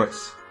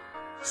sports.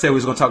 Said we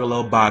was gonna talk a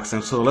little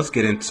boxing, so let's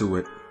get into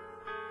it.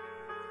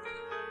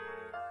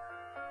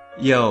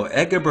 Yo,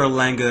 Edgar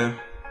Berlanga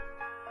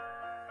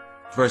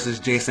versus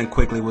Jason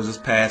Quickly was this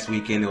past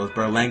weekend. It was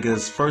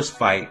Berlanga's first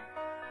fight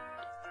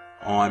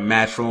on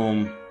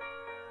Matchroom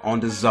on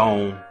the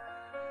Zone,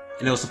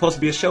 and it was supposed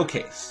to be a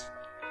showcase,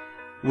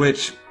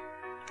 which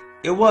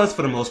it was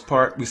for the most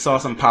part. We saw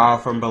some power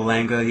from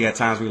Berlanga. He had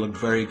times where he looked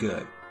very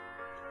good.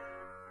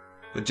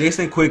 But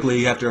Jason Quickly,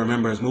 you have to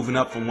remember, is moving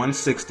up from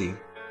 160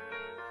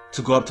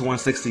 to go up to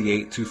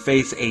 168 to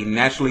face a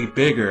naturally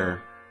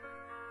bigger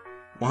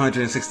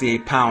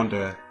 168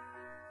 pounder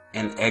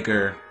in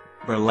Edgar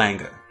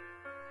Berlanga.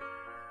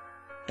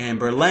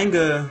 And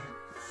Berlanga,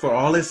 for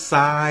all his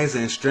size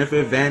and strength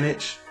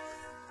advantage,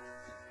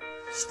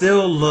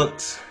 still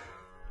looked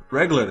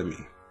regular to me.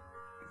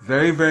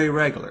 Very, very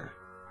regular.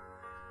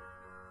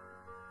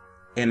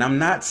 And I'm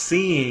not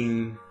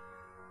seeing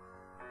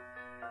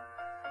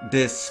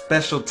this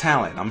special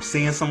talent. I'm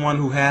seeing someone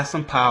who has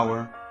some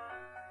power,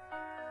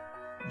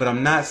 but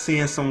I'm not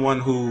seeing someone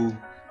who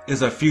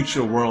is a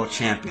future world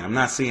champion. I'm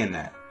not seeing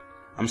that.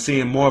 I'm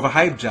seeing more of a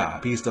hype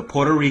job. He's the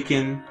Puerto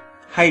Rican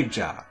hype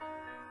job.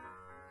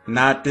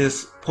 Not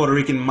this Puerto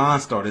Rican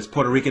monster, this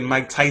Puerto Rican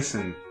Mike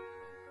Tyson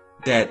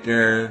that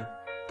they're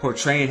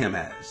portraying him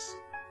as.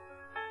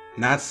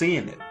 Not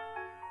seeing it.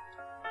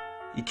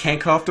 You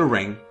can't cut off the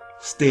ring.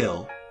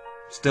 Still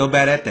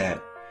bad at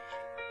that.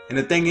 And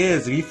the thing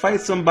is, if you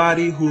fight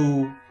somebody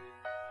who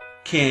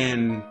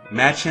can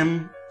match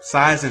him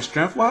size and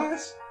strength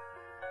wise,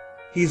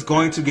 he's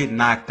going to get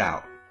knocked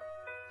out.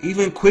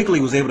 Even Quickly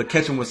was able to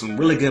catch him with some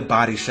really good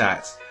body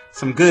shots,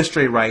 some good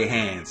straight right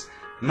hands,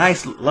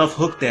 nice left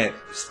hook that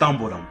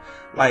stumbled him.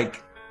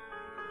 Like,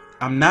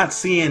 I'm not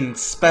seeing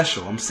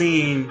special. I'm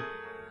seeing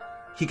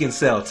he can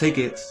sell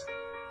tickets.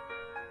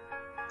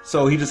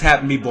 So he just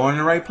happened to be born in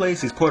the right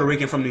place. He's Puerto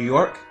Rican from New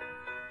York.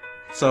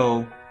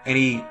 So, and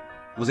he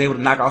was able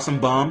to knock out some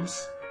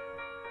bums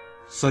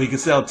so he can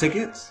sell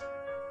tickets.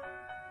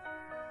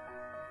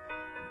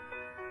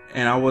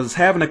 And I was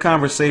having a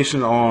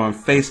conversation on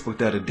Facebook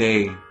the other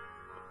day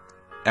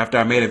after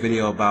I made a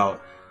video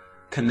about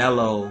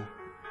Canelo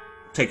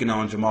taking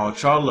on Jamal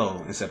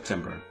Charlo in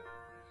September.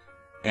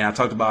 And I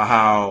talked about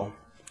how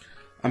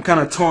I'm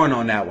kind of torn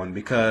on that one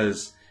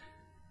because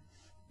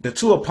the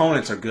two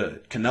opponents are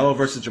good. Canelo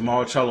versus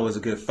Jamal Charlo is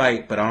a good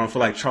fight, but I don't feel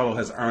like Charlo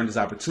has earned his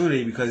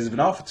opportunity because he's been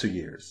off for 2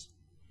 years.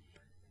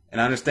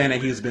 And I understand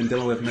that he's been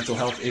dealing with mental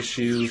health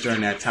issues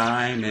during that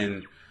time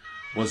and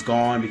was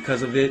gone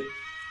because of it,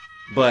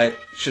 but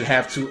should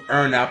have to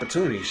earn the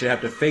opportunity. Should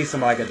have to face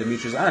somebody like a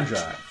Demetrius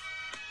Andrade.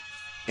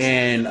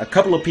 And a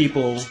couple of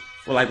people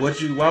were like, why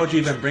would you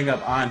even bring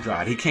up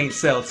Andrade? He can't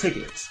sell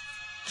tickets.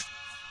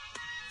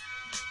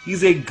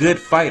 He's a good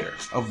fighter,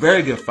 a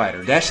very good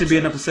fighter. That should be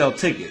enough to sell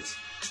tickets.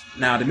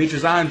 Now,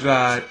 Demetrius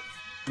Andrade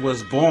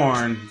was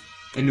born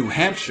in New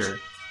Hampshire,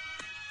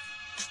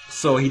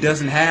 so he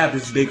doesn't have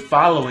this big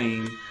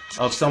following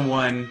of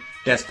someone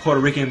that's Puerto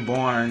Rican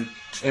born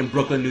in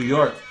Brooklyn, New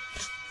York,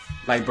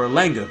 like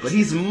Berlanga. But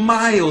he's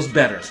miles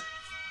better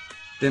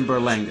than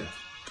Berlanga.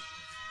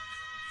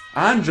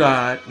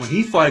 Andrade, when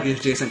he fought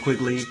against Jason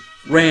Quigley,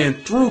 ran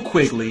through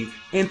Quigley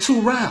in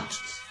 2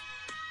 rounds.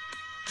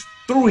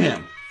 Through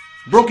him.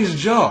 Broke his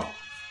jaw.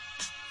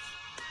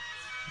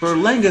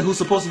 Berlanga, who's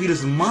supposed to be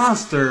this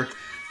monster,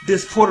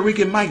 this Puerto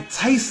Rican Mike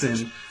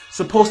Tyson,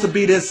 supposed to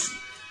be this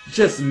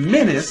just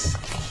menace.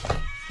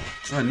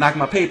 I'm gonna knock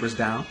my papers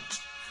down.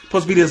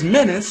 Supposed to be this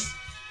menace.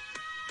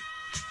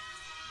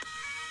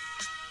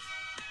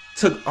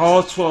 Took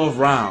all 12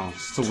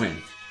 rounds to win.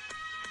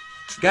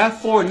 Got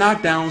 4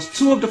 knockdowns.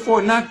 2 of the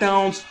 4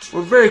 knockdowns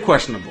were very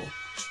questionable.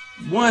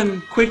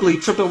 One quickly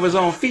tripped over his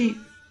own feet.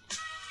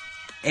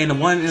 And the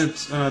one in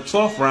the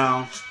 12th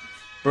round,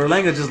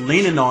 Berlanga just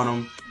leaning on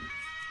him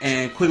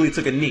and quickly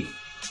took a knee.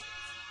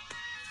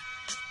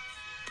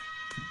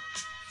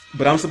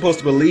 But I'm supposed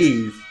to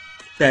believe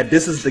that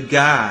this is the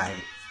guy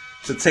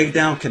to take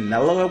down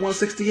Canelo at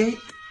 168?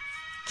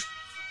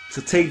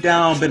 To take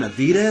down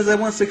Benavidez at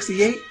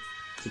 168?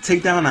 To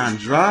take down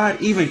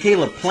Andrade? Even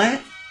Caleb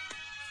Plant?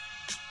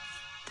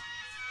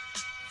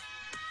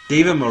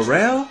 David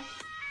Morrell?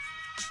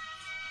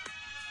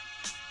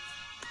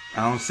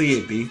 I don't see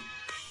it, B.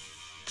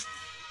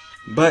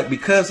 But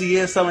because he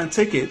is selling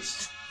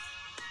tickets,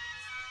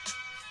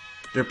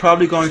 they're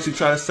probably going to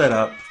try to set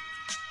up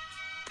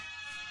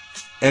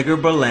Edgar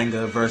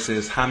Berlanga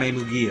versus Jaime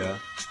Munguia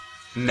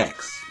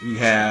next. You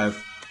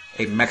have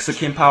a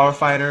Mexican power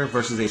fighter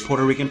versus a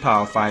Puerto Rican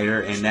power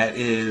fighter, and that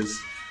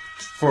is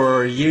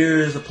for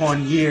years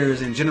upon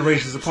years and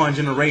generations upon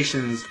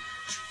generations,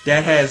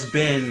 that has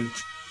been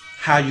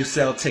how you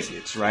sell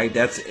tickets, right?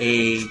 That's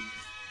a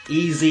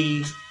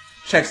easy,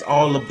 checks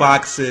all the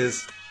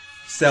boxes,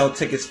 sell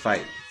tickets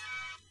fight.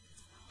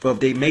 But if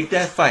they make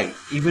that fight,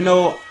 even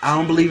though I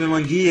don't believe in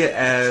Munguia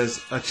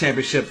as a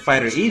championship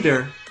fighter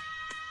either,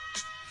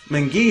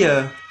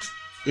 Munguia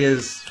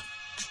is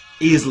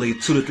easily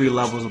 2 to 3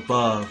 levels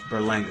above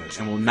Berlanga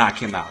and will knock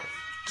him out.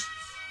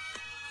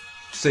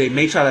 So they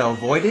may try to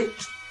avoid it.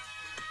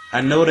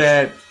 I know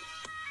that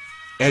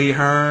Eddie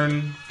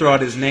Hearn threw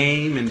out his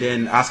name, and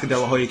then Oscar De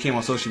La Hoya came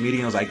on social media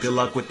and was like, good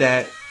luck with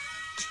that.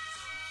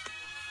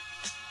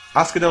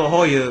 Oscar De La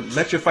Hoya,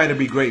 let your fighter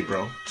be great,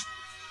 bro.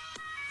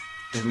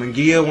 If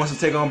Munguia wants to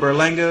take on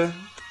Berlanga,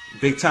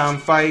 big time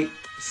fight,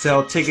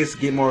 sell tickets,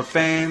 get more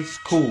fans,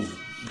 cool.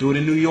 Do it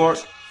in New York.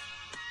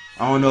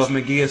 I don't know if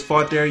Munguia's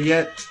fought there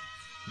yet.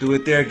 Do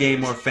it there,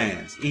 gain more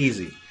fans.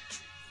 Easy.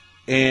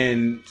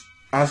 And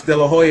Oscar De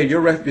La Hoya,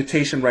 your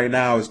reputation right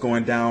now is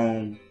going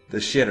down the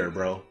shitter,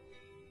 bro.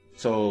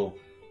 So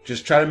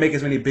just try to make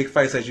as many big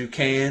fights as you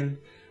can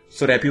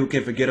so that people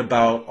can forget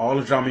about all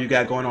the drama you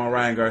got going on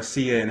Ryan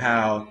Garcia and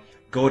how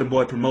Golden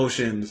Boy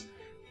Promotions,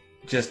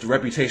 just the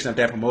reputation of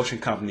that promotion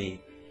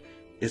company,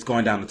 is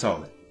going down the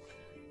toilet.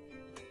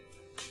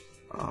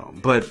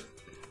 But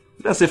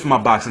that's it for my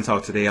boxing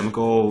talk today. I'm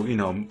going to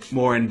go,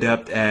 more in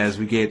depth as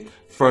we get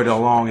further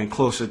along and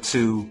closer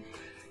to,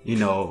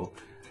 Naoya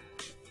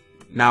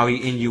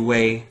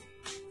Inoue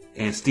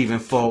and Stephen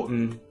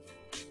Fulton,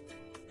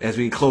 as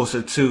we get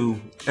closer to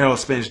Errol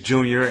Spence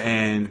Jr.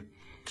 and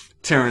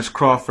Terrence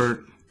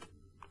Crawford.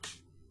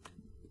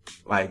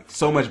 Like,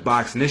 so much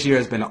boxing. This year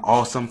has been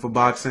awesome for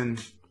boxing.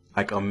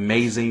 Like,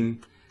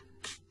 amazing.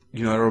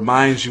 It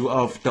reminds you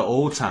of the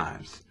old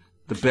times.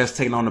 The best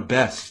taking on the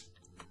best.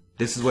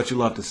 This is what you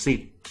love to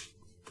see.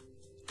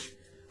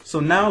 So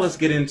now let's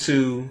get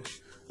into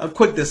a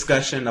quick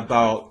discussion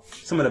about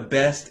some of the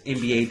best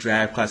NBA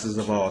draft classes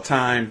of all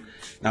time.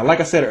 Now, like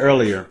I said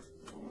earlier,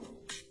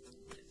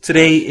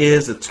 today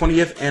is the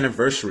 20th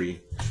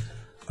anniversary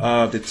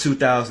of the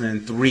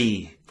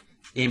 2003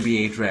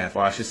 NBA draft,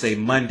 or I should say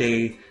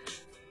Monday,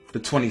 the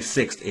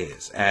 26th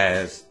is,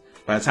 as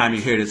by the time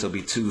you hear this, it'll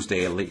be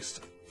Tuesday at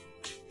least.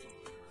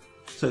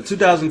 So the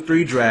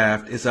 2003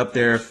 draft is up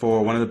there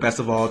for one of the best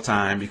of all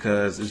time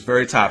because it's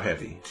very top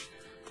heavy.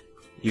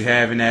 You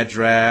have in that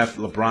draft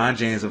LeBron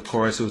James, of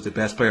course, who's the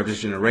best player of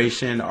this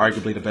generation,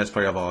 arguably the best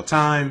player of all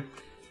time.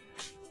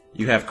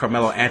 You have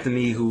Carmelo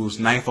Anthony, who's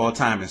 9th all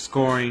time in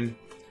scoring.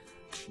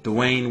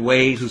 Dwayne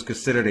Wade, who's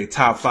considered a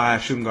top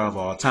 5 shooting guard of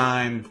all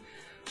time.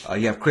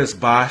 You have Chris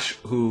Bosh,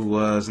 who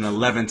was an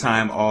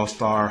 11-time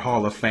All-Star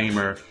Hall of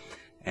Famer.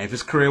 And if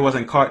his career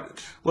wasn't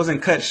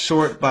cut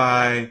short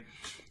by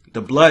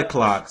the blood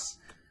clocks,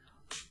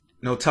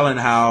 no telling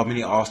how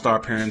many All-Star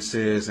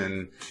appearances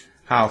and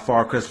how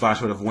far Chris Bosh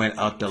would have went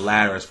up the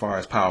ladder as far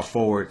as power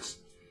forwards.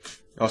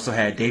 You also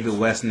had David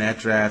West in that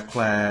draft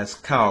class,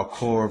 Kyle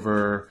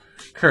Korver,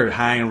 Kurt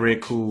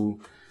Heinrich, who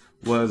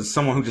was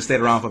someone who just stayed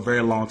around for a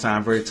very long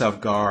time, very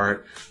tough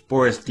guard.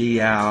 Boris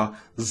Diaw,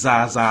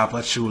 Zaza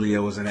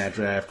Pachulia was in that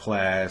draft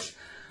class.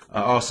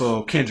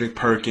 Also Kendrick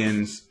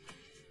Perkins.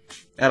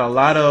 Had a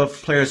lot of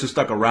players who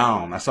stuck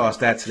around. I saw a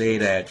stat today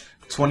that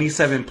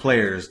 27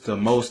 players, the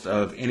most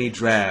of any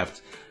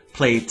draft,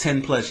 played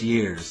 10 plus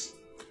years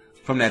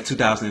from that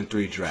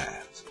 2003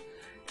 draft.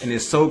 And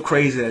it's so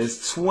crazy that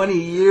it's 20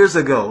 years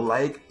ago.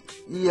 Like,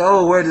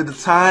 yo, where did the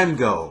time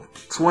go?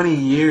 20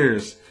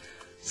 years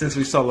since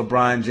we saw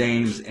LeBron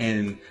James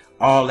in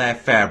all that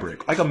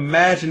fabric. Like,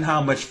 imagine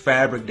how much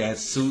fabric that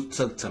suit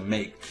took to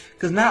make.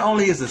 Because not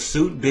only is the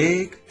suit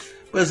big,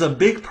 but there's a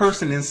big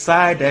person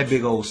inside that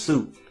big old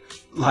suit.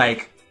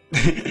 Like,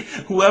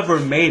 whoever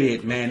made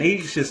it, man, they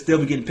should still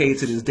be getting paid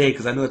to this day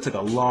because I know it took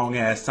a long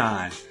ass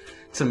time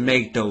to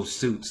make those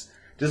suits.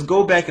 Just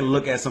go back and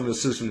look at some of the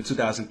suits from the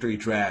 2003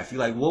 draft. You're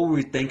like, what were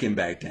we thinking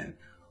back then?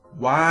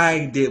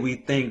 Why did we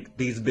think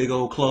these big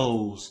old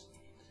clothes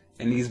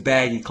and these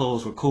baggy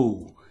clothes were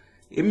cool?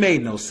 It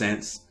made no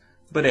sense.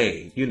 But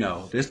hey, you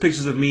know, there's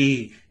pictures of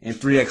me in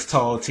 3X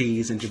tall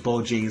tees and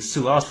Jabot jeans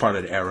too. I was part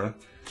of the era.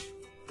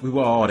 We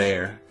were all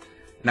there.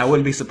 And I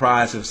wouldn't be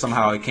surprised if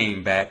somehow it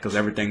came back because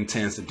everything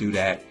tends to do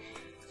that.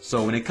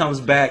 So when it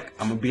comes back,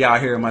 I'm going to be out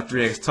here in my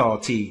 3X tall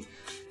tee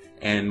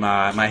and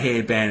my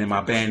headband and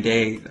my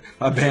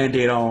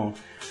band-aid on,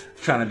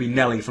 trying to be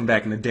Nelly from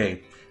back in the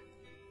day.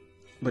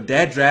 But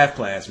that draft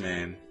class,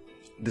 man,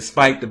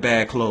 despite the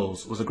bad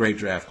clothes, was a great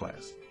draft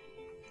class.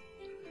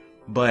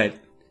 But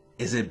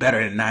is it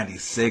better than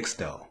 96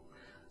 though?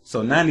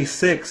 So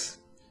 96,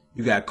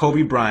 you got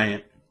Kobe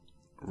Bryant,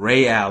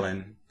 Ray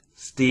Allen,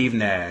 Steve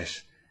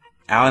Nash,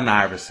 Allen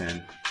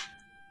Iverson,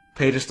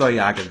 Peja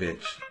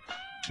Stojakovic,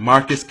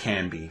 Marcus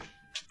Camby,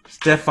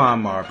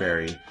 Stephon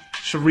Marbury,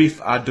 Sharif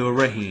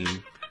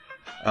Abdul-Rahim,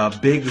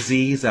 Big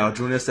Z,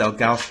 Zydrunas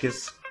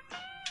Ilgauskas.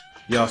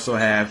 You also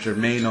have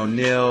Jermaine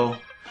O'Neal,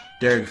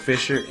 Derek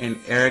Fisher, and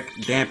Eric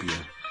Dampier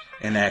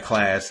in that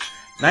class.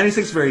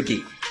 96 is very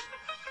deep.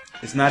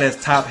 It's not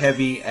as top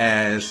heavy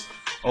as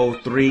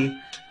 03,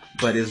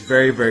 but it's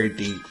very, very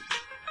deep.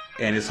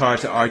 And it's hard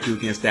to argue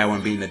against that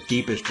one being the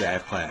deepest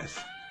draft class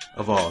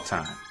of all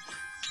time.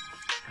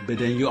 But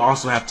then you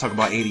also have to talk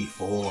about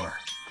 84.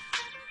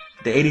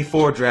 The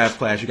 84 draft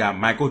class, you got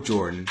Michael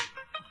Jordan.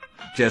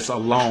 Just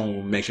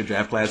alone makes your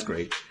draft class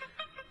great.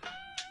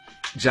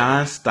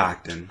 John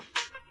Stockton,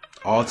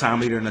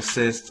 all-time leader in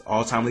assists,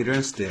 all-time leader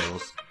in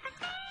steals.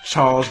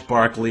 Charles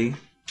Barkley,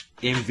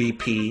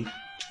 MVP,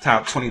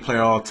 top 20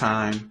 player all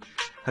time.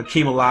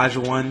 Hakeem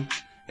Olajuwon,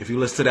 if you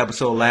listened to the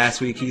episode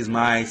last week, he's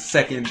my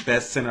second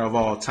best center of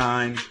all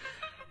time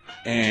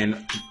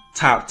and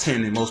top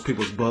 10 in most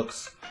people's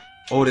books.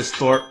 Otis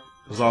Thorpe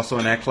was also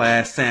in that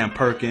class. Sam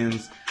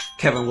Perkins,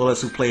 Kevin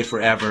Willis, who played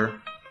forever.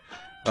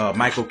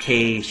 Michael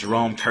Cage,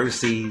 Jerome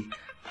Kersey,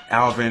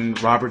 Alvin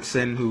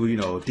Robertson, who, you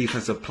know,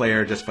 defensive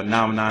player, just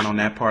phenomenon on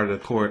that part of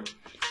the court.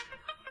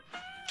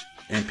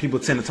 And people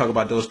tend to talk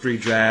about those three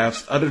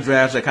drafts. Other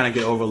drafts that kind of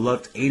get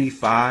overlooked,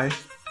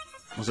 85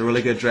 was a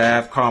really good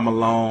draft. Karl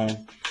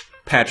Malone,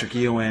 Patrick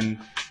Ewing,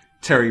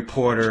 Terry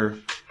Porter,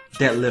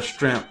 Detlef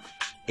Schrempf,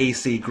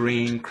 A.C.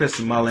 Green, Chris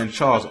Mullin,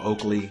 Charles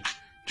Oakley,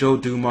 Joe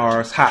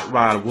Dumars, Hot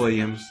Rod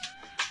Williams,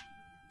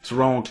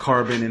 Tyrone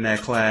Carbon in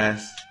that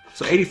class.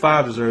 So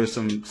 85 deserves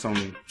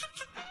some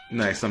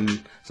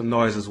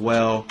noise as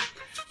well.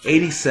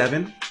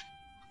 87,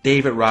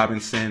 David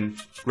Robinson,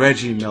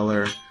 Reggie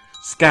Miller,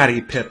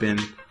 Scottie Pippen,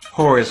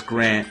 Horace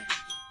Grant,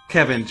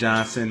 Kevin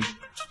Johnson,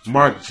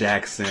 Mark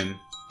Jackson,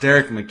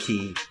 Derek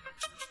McKee,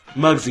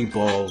 Muggsy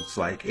Bogues.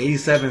 Like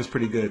 87 is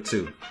pretty good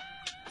too.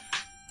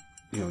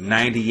 You know,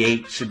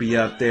 98 should be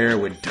up there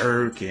with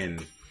Dirk,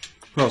 and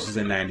who else was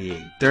in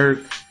 98? Dirk.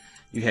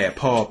 You had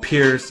Paul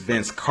Pierce,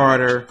 Vince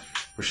Carter,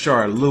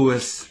 Rashard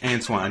Lewis,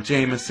 Antoine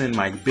Jameson,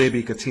 Mike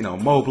Bibby, Cuttino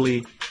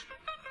Mobley.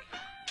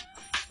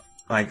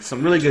 Like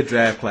some really good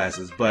draft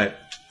classes, but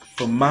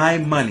for my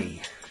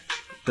money,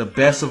 the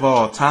best of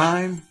all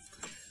time,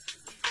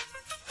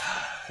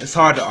 it's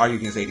hard to argue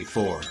against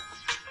 84.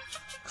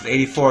 Because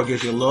 84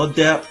 gives you a little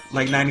depth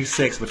like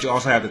 96, but you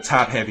also have the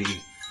top heavy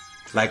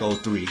like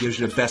 03. It gives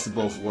you the best of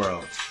both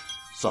worlds.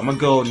 So I'm going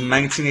to go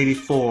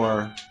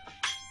 1984,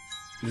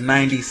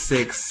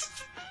 96,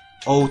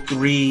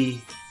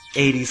 03,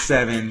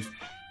 87,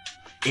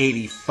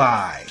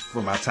 85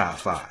 for my top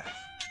 5.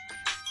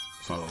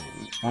 So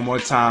one more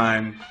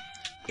time,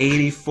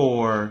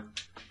 84,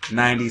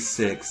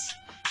 96,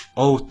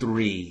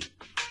 03,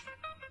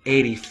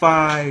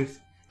 85,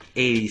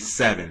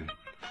 87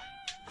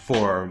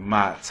 for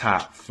my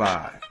top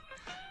 5.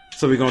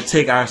 So we're going to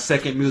take our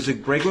second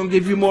music break. We're going to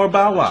give you more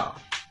Bow Wow.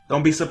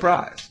 Don't be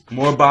surprised.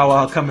 More Bow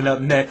Wow coming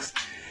up next.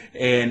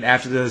 And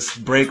after this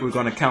break, we're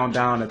going to count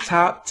down the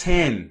top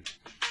 10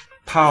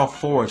 power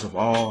forwards of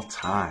all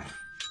time.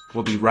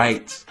 We'll be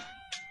right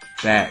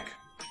back.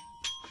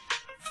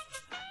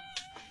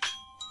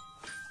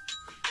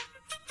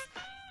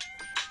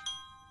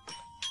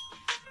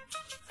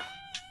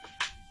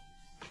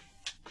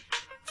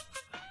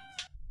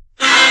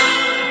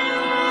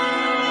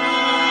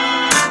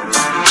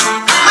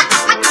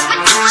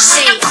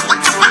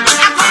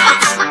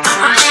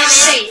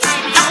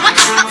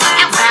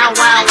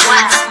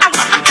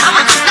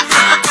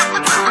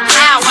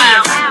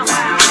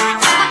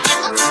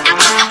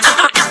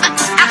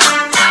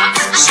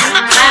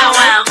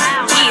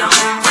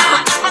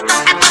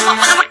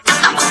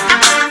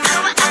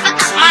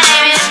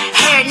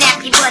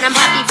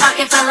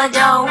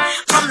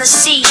 From the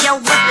CEO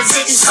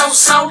representing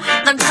so-so,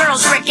 the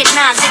girls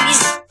recognize that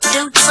these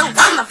dudes too.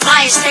 I'm the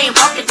flyest thing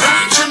walking through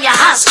junior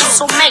high school,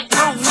 so make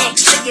room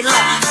next to your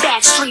little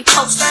backstreet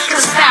poster.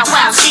 Cause Bow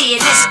Wow's here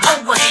and it's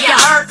over. You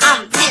heard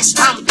I'm this,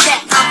 I'm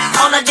that, I'm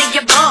all of the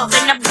above.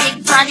 And a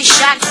big body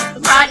shot,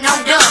 riding on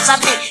dubs.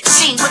 I've been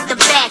seen with the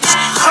baddest,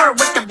 heard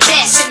with the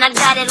best, and I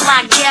got it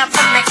locked down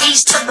from the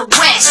east to the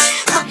west.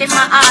 Look in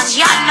my eyes,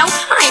 y'all know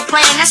I ain't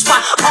playing. That's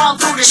why all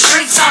through the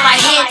streets all I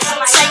hear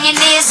saying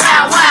is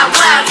Bow Wow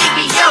Wow,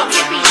 yippee yo,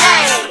 yippee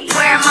yay.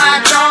 Where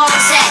my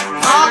dogs at?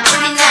 All with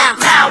me now.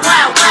 Bow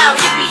Wow Wow,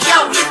 yippee yo,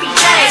 yippee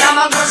yay. All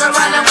my girls are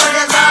running with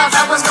the love.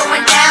 I was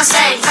going down,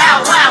 say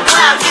Bow Wow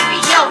Wow,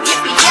 yippee yo,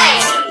 yippee yay.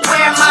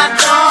 Where my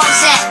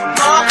dogs at?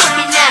 All with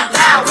me now.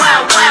 Bow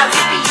Wow Wow,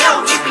 yippee yo,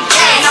 yippee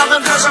yay. All the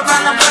girls are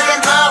running with the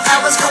love. I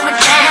was going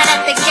down. Now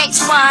that the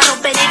gate's wide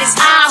open, it is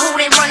I who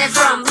they running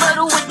from.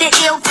 Little with the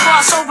ill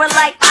crossover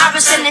like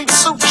Iverson and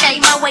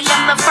 2K. My way,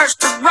 I'm the first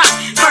to rock,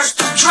 first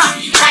to drop.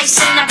 Nice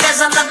in the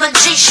bezel of a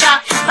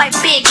G-Shock, like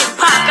Big and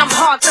Pac. I'm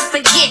hard to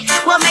forget.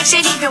 What makes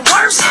it even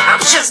worse? I'm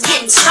just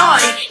getting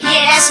started.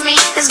 Yeah, that's me.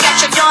 That's got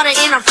your daughter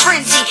in a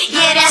frenzy.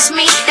 Yeah, that's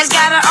me. That's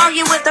gotta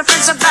argue with her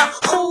friends about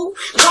who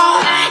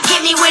gon'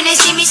 get me when they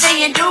see me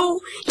saying, do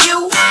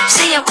you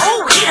see him?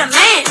 Ooh, he the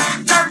man.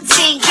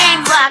 13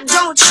 game block,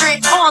 don't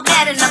trip. All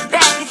that in the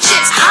bag of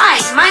chips. Hi,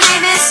 my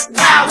name is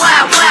Bow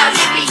Wow Wow,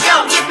 yippee yo,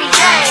 yippee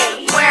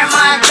yay. Where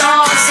my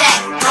dogs at?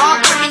 All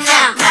with me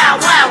now.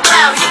 Bow Wow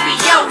Wow, yippee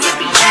yo,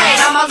 yippee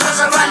yay. All my girls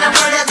are running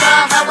with the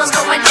love. I was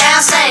going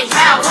down, say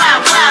Bow Wow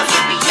Wow,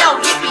 yippee yo,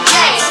 yippee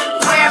yay.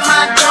 Where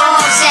my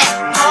dogs at?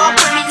 All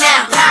with me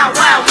now. Bow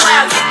Wow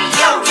Wow, yippee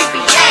yo,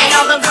 yippee yay.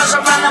 All the girls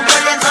are running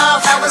with the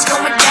love. I was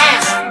going down.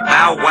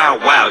 Bow wow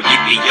wow,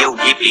 yippee yo,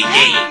 yippee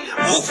yay.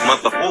 Woof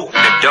motherfucker,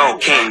 the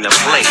dog came to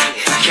play.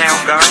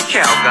 Calgon,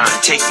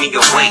 take me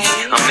away.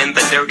 I'm in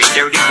the dirty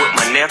with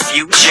my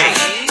nephew Jay.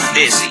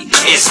 Dizzy,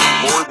 Izzy,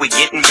 boy, we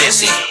getting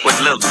busy with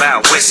Lil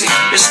Bow Wizzy.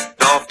 This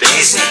off the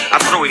hissy, I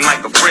throw him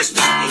like a frisbee,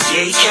 and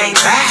yeah, he came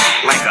back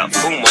like a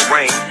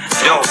boomerang.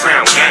 Dog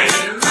pound game,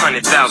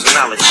 $100,000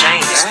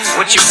 chains.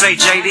 What you say,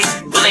 JD?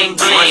 Bling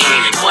bling,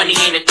 money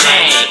ain't a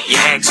thing. You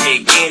ask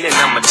me again, and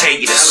I'ma tell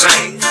you the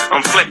same.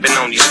 I'm flipping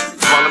on these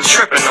while I'm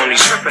tripping on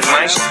these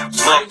mice.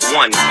 Buck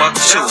 1, buck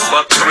 2,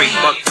 buck 3,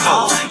 buck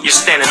 4. You're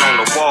standing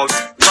on the wall,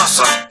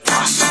 busser,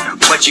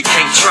 but you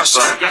can't trust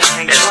her.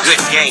 That's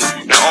good game.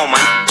 Now all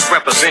my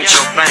represent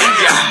your thing.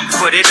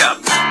 Put it up,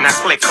 now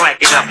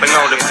clack it up, and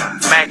all the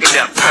back it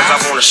up, cause I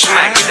wanna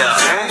smack it up.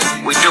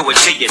 We do it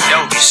to your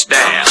doggy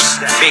style.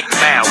 Big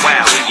bow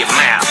wow in your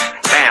mouth.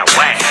 Bow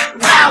wow.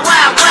 Bow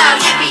Wow Wow,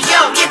 yippee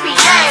yo, yippee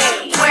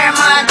yay. Where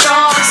my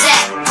dogs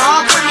at?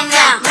 All with me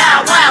now.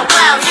 Bow Wow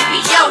Wow,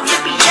 yippee yo,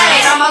 yippee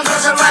yay. All my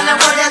girls are running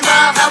with their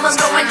love. I was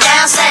going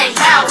down, say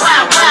Bow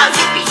Wow Wow,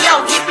 yippee yo,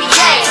 yippee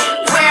yay.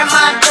 Where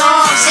my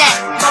dogs at?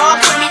 All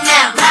with me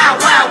now. Bow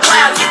Wow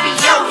Wow, yippee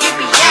yo,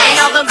 yippee yay.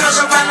 All the girls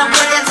are running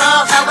with their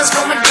love. I was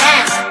going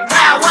down.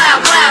 Bow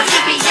Wow Wow,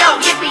 yippee yo,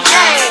 yippee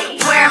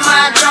yay. Where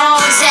my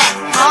dogs at?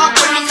 All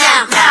with me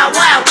now. Bow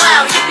Wow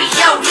Wow, yippee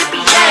yo,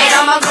 yippee yay.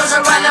 All my girls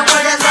are running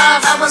with their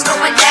love. I was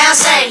going down,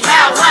 say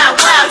Bow Wow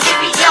Wow,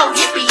 yippee yo,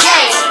 yippee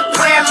yay.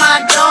 Where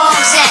my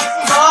dogs at?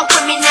 All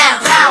with me now.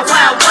 Bow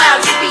Wow Wow,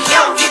 yippee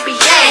yo, yippee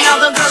yay. All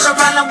the girls are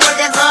running with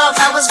their love.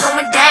 I was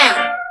going down.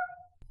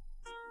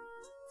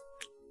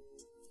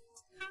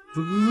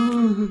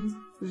 Ooh,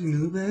 you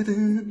knew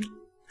better.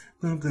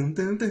 Dum, dum,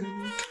 dum,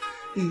 dum.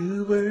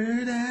 You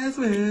were that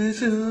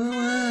special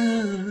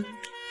one.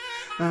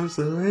 I'm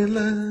so in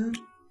love,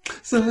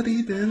 so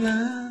deep in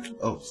love.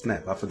 Oh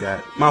snap! I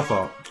forgot. My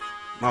fault.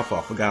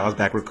 Forgot I was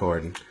back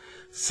recording.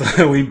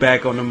 So we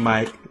back on the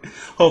mic.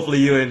 Hopefully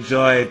you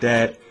enjoyed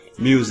that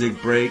music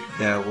break.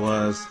 That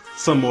was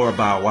some more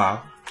Bow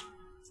Wow,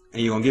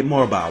 and you're gonna get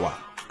more Bow Wow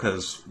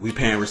because we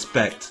paying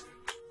respect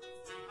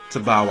to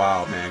bow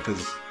wow, man,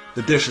 because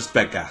the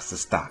disrespect got to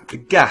stop.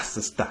 It got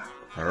to stop,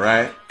 all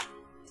right?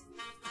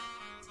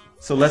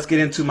 So let's get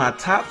into my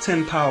top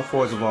 10 power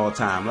forwards of all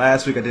time.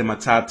 Last week I did my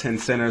top 10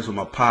 centers with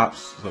my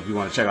pops. So if you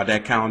want to check out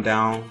that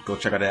countdown, go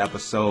check out that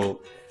episode.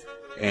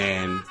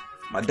 And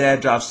my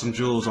dad dropped some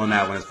jewels on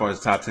that one as far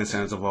as top 10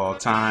 centers of all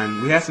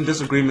time. We had some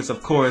disagreements,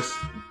 of course,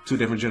 two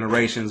different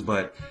generations,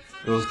 but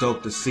it was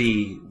dope to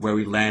see where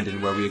we landed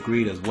and where we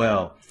agreed as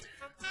well.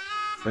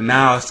 But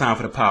now it's time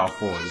for the power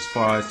forwards. As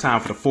far as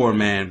time for the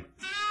four-man.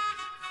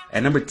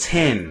 At number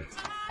 10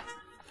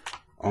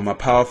 on my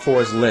power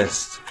forwards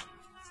list,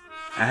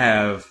 I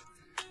have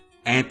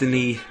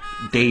Anthony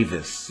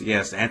Davis.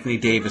 Yes, Anthony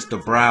Davis, the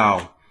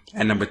Brow,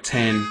 at number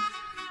 10.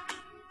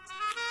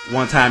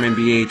 One-time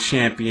NBA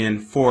champion,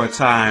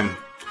 four-time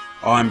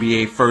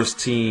All-NBA first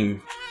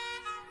team,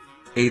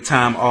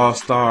 eight-time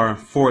All-Star,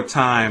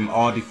 four-time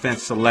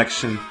All-Defense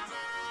selection.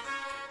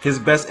 His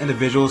best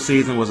individual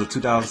season was a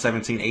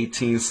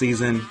 2017-18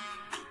 season.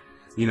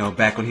 You know,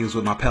 back when he was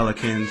with my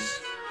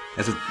Pelicans.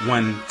 As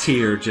one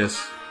tear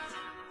just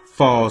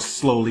falls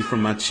slowly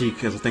from my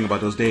cheek as I think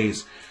about those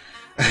days.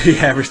 He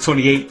averaged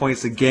 28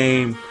 points a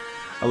game,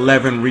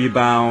 11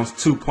 rebounds,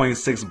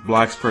 2.6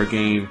 blocks per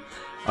game.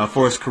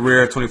 For his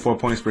career, 24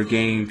 points per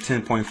game,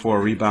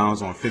 10.4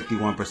 rebounds on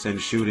 51%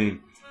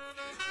 shooting.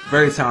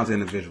 Very talented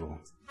individual.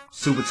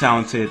 Super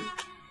talented,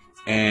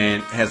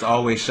 and has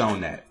always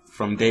shown that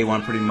from day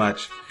one pretty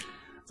much.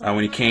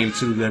 When he came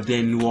to the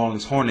then New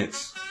Orleans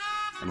Hornets,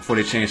 and before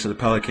they changed to the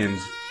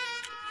Pelicans.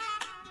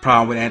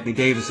 Problem with Anthony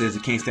Davis is he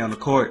can't stay on the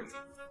court.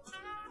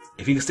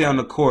 If he could stay on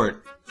the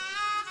court,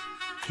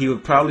 he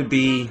would probably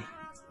be,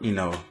 you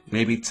know,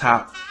 maybe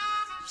top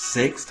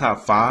 6, top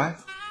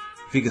 5.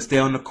 If he could stay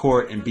on the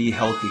court and be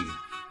healthy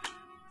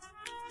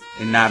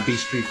and not be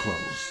street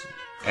clothes,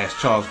 as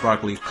Charles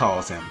Barkley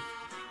calls him.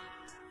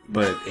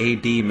 But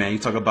AD, man, you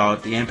talk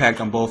about the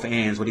impact on both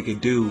ends, what he could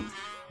do.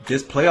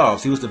 This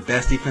playoffs, he was the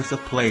best defensive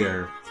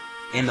player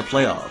in the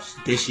playoffs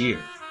this year,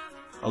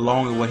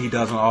 along with what he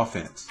does on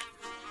offense.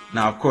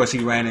 Now, of course,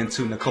 he ran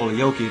into Nikola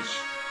Jokic,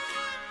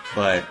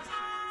 but,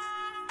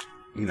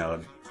 you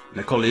know,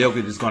 Nikola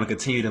Jokic is going to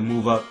continue to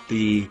move up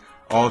the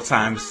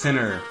all-time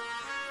center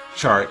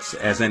charts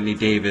as Anthony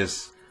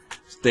Davis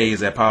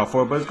stays at power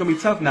forward. But it's going to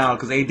be tough now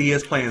because AD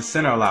is playing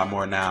center a lot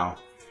more now,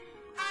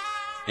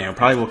 and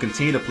probably will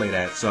continue to play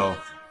that. So,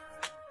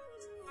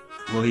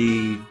 will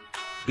he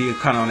be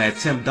kind of on that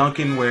Tim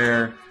Duncan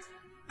where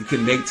you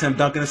can make Tim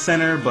Duncan a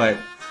center, but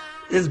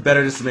it's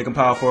better just to make him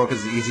power forward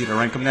because it's easier to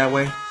rank him that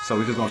way. So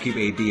we're just going to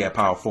keep AD at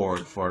power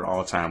forward for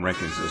all-time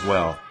rankings as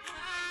well.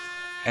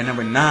 At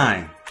number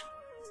 9,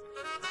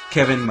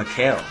 Kevin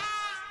McHale,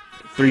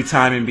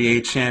 three-time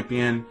NBA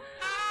champion.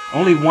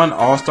 Only one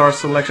All-Star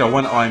selection, or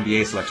one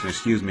All-NBA selection,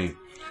 excuse me.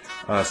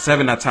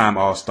 7-time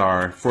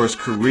All-Star. For his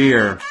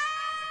career,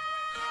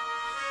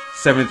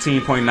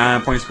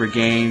 17.9 points per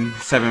game,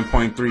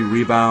 7.3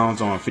 rebounds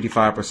on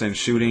 55%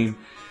 shooting.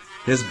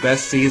 His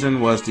best season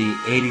was the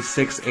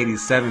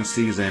 86-87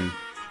 season,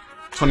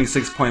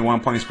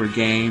 26.1 points per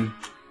game,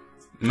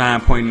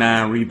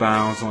 9.9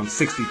 rebounds on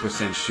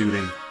 60%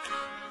 shooting.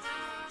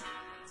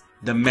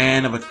 The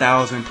man of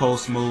 1,000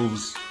 post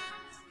moves,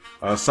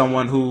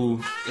 someone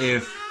who,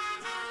 if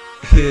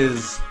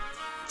his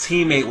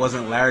teammate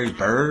wasn't Larry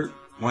Bird,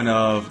 one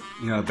of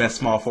the best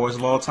small forwards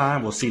of all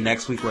time, we'll see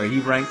next week where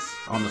he ranks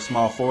on the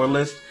small forward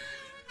list.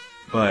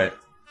 But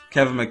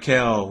Kevin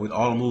McHale, with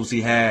all the moves he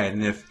had,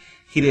 and if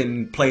he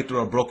didn't play through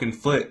a broken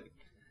foot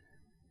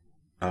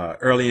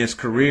early in his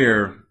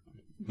career,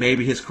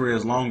 maybe his career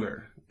is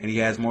longer and he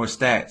has more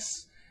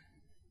stats.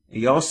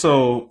 He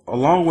also,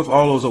 along with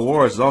all those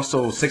awards, is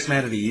also 6th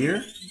Man of the Year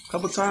a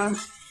couple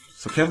times.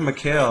 So Kevin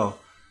McHale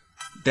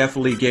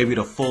definitely gave you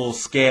the full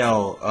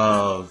scale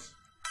of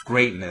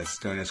greatness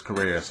during his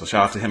career. So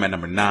shout out to him at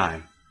number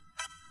 9.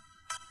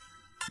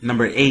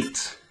 Number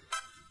 8,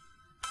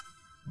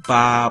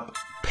 Bob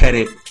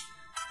Pettit.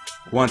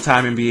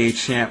 One-time NBA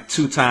champ,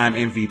 2-time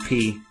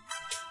MVP,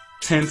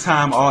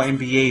 10-time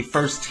All-NBA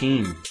first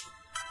team,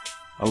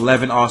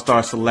 11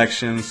 All-Star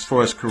selections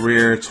for his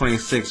career,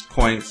 26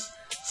 points,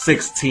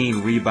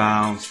 16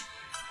 rebounds.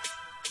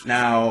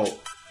 Now,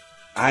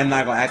 I'm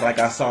not going to act like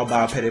I saw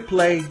Bob Pettit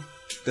play.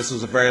 This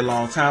was a very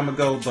long time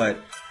ago, but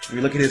when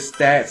you look at his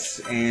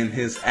stats and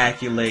his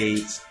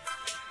accolades,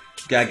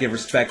 you got to give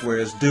respect where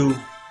it's due.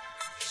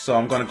 So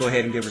I'm going to go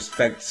ahead and give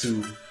respect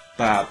to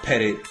Bob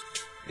Pettit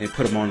and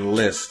put him on the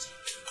list.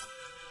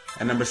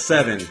 At number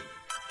 7,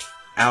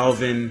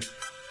 Alvin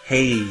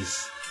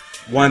Hayes,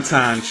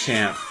 one-time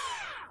champ,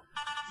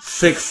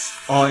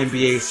 6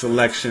 All-NBA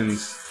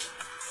selections,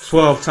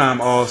 12-time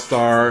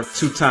All-Star,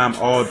 2-time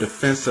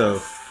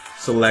All-Defensive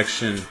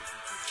selection,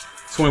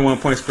 21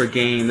 points per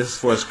game. This is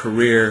for his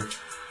career,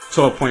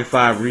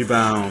 12.5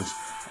 rebounds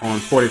on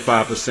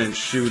 45%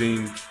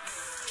 shooting.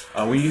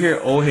 When you hear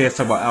old heads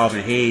talk about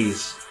Alvin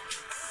Hayes,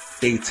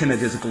 they tend to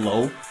just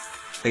glow.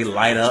 They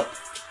light up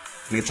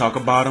when they talk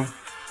about him.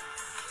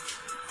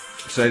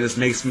 So it just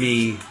makes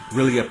me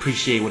really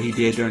appreciate what he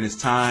did during his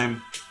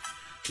time.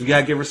 You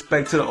gotta give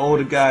respect to the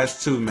older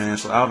guys too, man.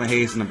 So Alvin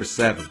Hayes is number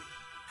 7.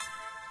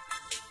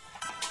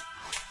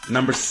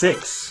 Number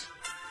 6,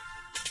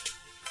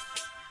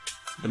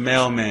 the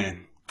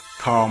mailman,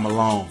 Karl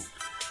Malone.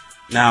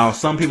 Now,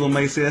 some people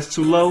may say that's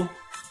too low.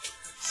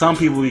 Some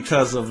people,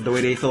 because of the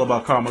way they feel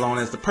about Karl Malone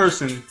as the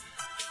person,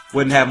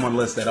 wouldn't have him on the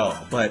list at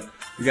all. But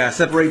you gotta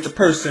separate the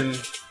person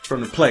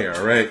from the player,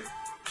 alright?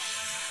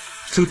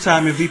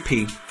 2-time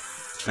MVP.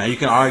 Now, you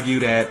can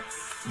argue that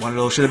one of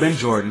those should have been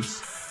Jordan's,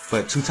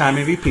 but 2-time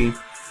MVP.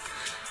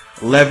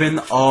 11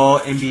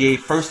 All-NBA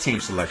first-team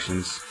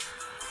selections.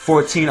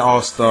 14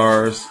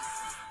 All-Stars.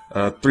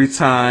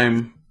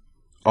 3-time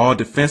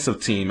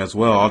All-Defensive team as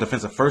well.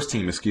 All-Defensive first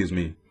team, excuse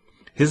me.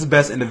 His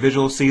best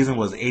individual season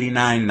was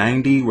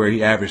 89-90, where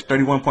he averaged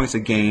 31 points a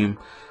game,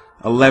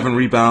 11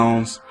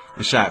 rebounds,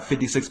 and shot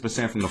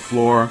 56% from the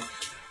floor.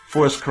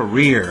 For his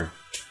career,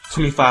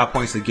 25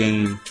 points a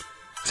game,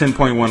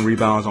 10.1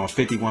 rebounds on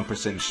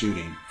 51%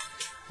 shooting.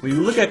 When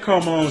you look at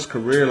Karl Malone's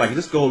career, like,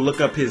 just go look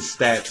up his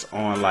stats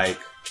on, like,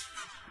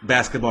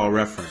 Basketball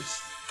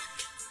Reference.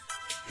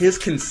 His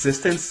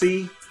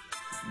consistency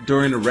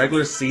during the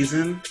regular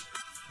season,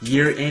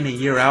 year in and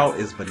year out,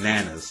 is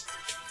bananas.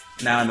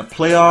 Now, in the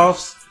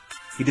playoffs,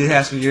 he did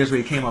have some years where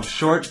he came up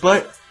short,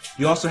 but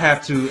you also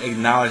have to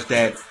acknowledge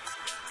that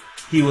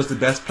he was the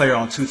best player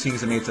on 2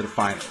 teams that made it to the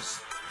finals.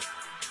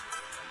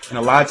 And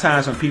a lot of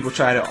times when people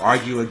try to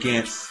argue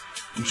against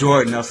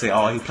Jordan, they'll say,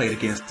 oh, he played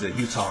against the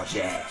Utah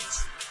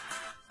Jazz.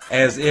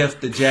 As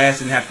if the Jazz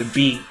didn't have to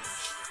beat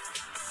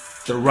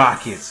the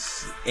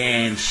Rockets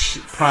and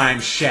prime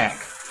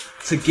Shaq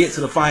to get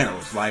to the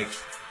finals. Like,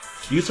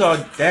 Utah,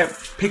 that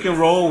pick and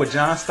roll with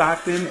John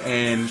Stockton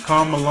and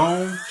Karl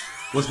Malone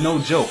was no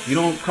joke.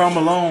 Karl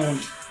Malone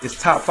is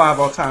top 5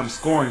 all-time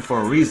scoring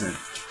for a reason.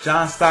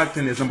 John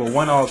Stockton is number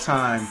 1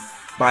 all-time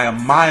by a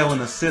mile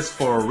in assists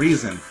for a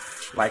reason.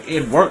 Like,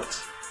 it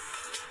worked.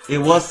 It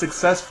was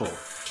successful.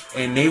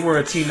 And they were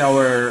a team that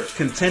were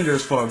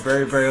contenders for a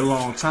very, very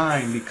long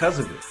time because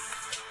of it.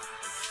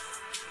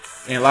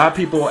 And a lot of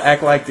people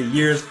act like the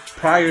years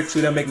prior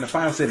to them making the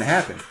finals didn't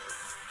happen.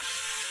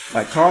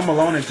 Like, Karl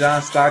Malone and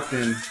John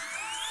Stockton,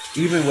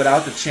 even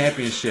without the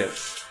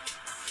championships,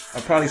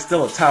 are probably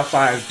still a top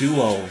 5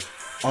 duo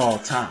all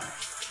time.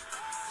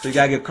 So you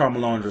gotta give Karl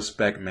Malone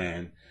respect,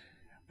 man,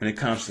 when it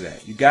comes to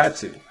that. You got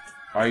to.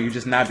 Or are you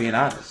just not being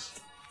honest?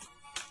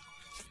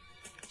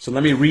 So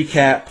let me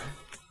recap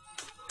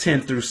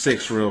 10 through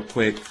 6 real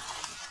quick.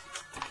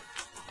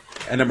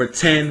 At number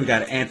 10, we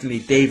got Anthony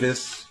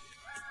Davis.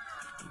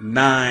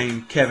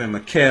 9, Kevin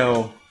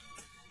McHale.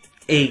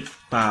 8,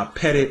 Bob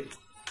Pettit.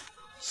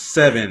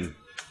 7,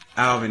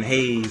 Alvin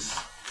Hayes.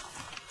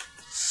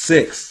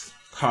 6,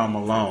 Karl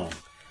Malone.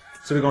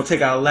 So we're going to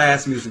take our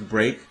last music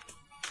break.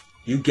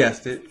 You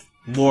guessed it.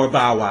 More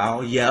Bow Wow.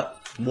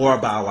 Yep, more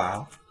Bow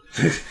Wow.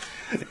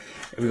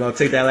 We're going to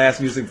take that last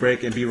music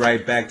break and be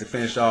right back to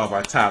finish off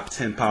our top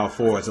 10 power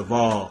forwards of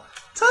all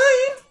time.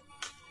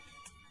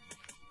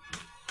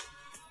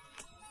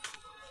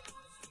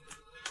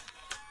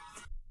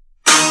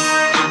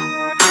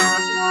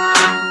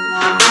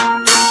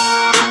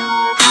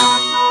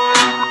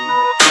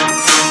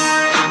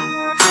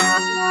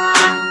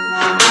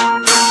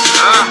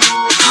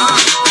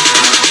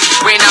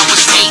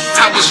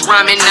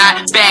 Rhyming,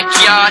 not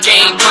backyard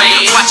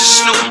gameplay.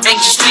 Watching Snoop,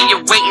 anxiously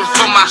awaiting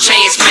for my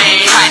chance,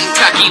 man. Hot and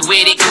cocky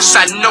with it, cause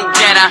I know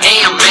that I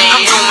am, man.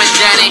 I'm going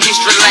down in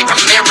history like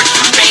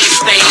American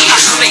Bandstand. I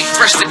stay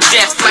fresh to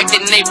death like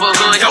the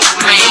neighborhood dope,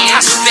 man. I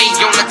stay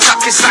on the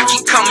top cause I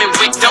keep coming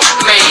with dope,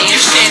 man. You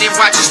steady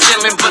watching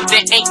stealing, but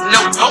there ain't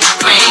no hope,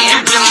 man.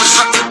 You doing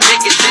something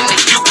bigger than the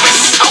US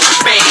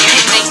Open.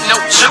 It ain't no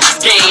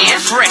joking.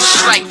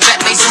 Fresh like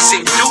that, laces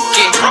and Duke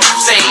and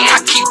Roseanne. I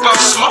keep on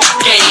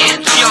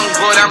smoking. Young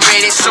but I'm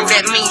ready, so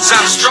that means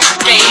I'm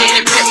stroking.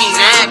 It pet me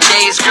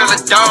nowadays, girl, a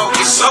dog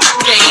is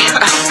soaking.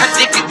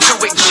 Addicted to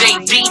it,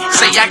 JD,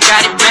 say I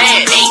got it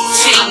bad.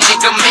 18,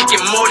 nigga,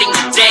 making more than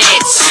your dad.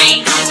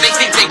 See, they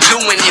think they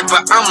doing it,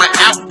 but I'ma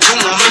outdo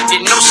them. If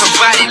you know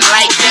somebody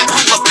like that,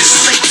 pull up and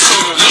say to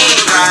them. You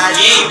ain't ride,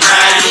 you ain't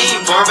ride, you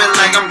ain't bumping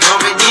like I'm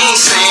bumping. You ain't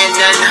saying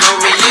nothing,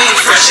 homie, you ain't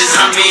fresh as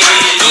I'm in.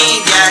 You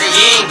ain't got it,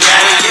 you ain't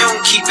got it. You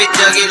don't keep it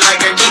duggy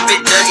like I keep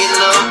it duggy,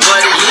 little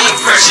buddy. You ain't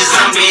fresh as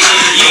I'm in.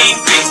 You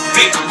ain't big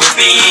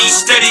whipping, you ain't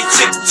steady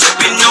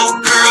tip-tipping. No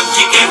girl,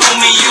 you ain't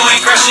homie, you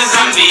ain't fresh as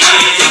I'm in.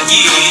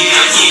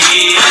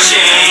 Yeah,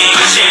 shame.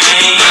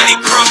 Any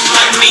crumb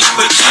like me,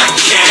 but you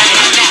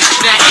can't.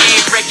 Now every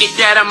record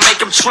that I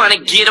make, I'm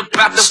tryna get up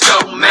out the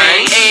scope, man.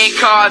 Every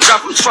car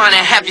drop, I'm tryna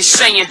have you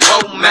saying,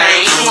 whoa,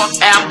 man. One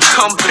album,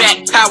 come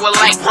back, power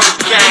like road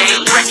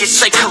game. Records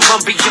say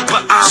Columbia,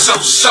 but I'm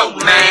so,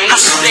 man. I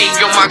stay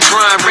on my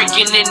grind,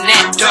 raking in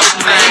that dope,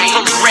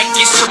 man. From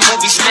records to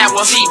movies, now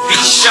a TV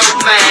show,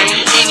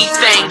 man.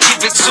 Anything,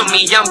 give it to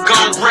me, I'm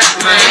gon' rap,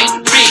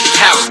 man. Big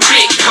house,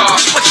 big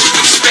cars, what you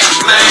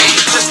expect, man?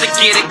 Just to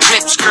get a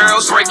glimpse,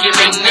 girls breaking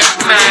their neck,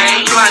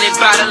 man. Blinded blinded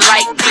by the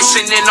light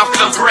glistening off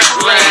the brick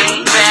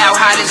lane. Bow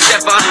high as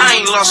ever, I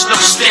ain't lost no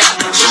step.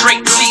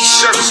 Straight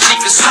t-shirt,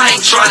 sneakers, I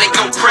ain't trying to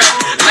go prep.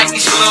 Like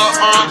these little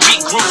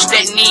R&B groups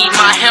that need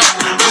my help.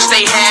 Wish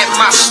they had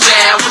my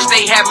style, wish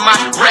they had my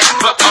rep.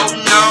 But oh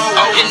no,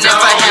 you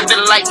never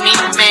happened like me,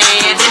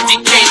 man. If you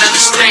can't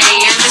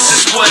understand, this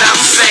is what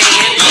I'm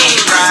saying. You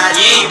ain't ride,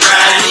 you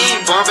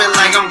ain't bumping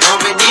like I'm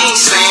bumping. You ain't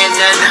saying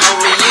nothing,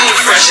 homie. You ain't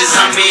fresh as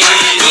I'm in.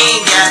 You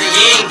ain't got it,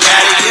 you ain't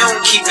got it. You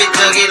don't keep it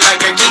duggy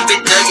like I keep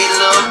it duggy,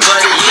 little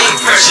buddy. You ain't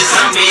fresh as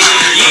I'm in.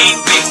 You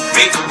ain't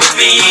big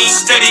whipping, you ain't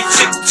steady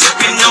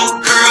tipping. No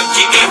girl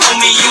getting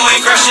homie, you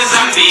ain't fresh as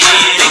I'm in.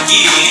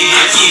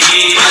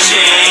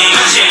 Change.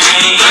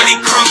 Dirty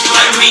crunk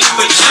like me,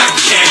 but you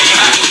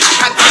can't.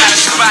 I got a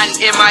spot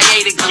in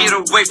MIA to get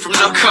away from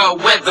the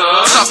cold weather.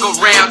 Talk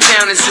around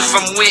town as if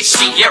I'm with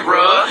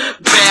Sierra.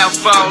 Bow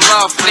fall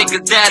off,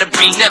 nigga, that'll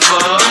be never.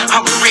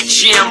 I'm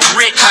rich, yeah, I'm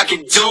rich, I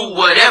can do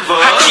whatever.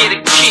 I get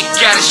a kick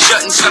out of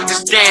shutting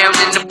suckers down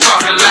in the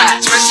parking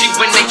lot. Especially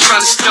when they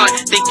tryna stunt,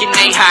 thinking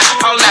they hot.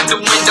 All out the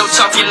window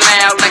talking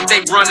loud like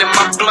they running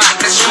my block.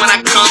 That's when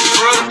I come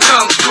through.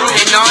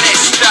 And all that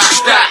stop.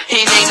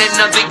 And ain't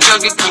another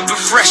younger keep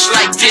it fresh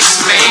like this,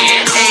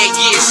 man. And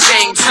yeah,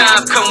 same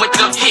time, come with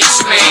the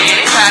hits,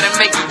 man. How to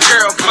make a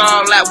girl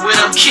fall out with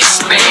a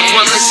kiss, man.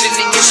 While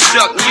listening is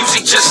stuck,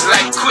 music just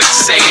like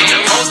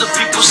quicksand. Older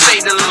people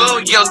say the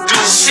little young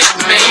dude sick,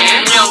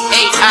 man. Young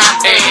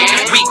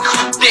AIA, we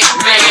cool thick,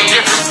 man.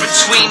 Difference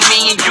between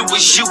me and you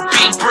is you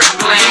be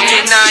brickland.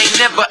 And I ain't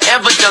never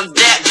ever done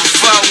that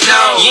before,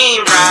 no. You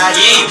ain't ride,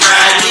 you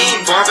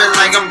ain't bumping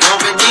like I'm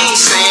bumping. You ain't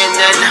saying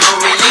nothing,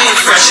 homie. You ain't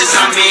fresh as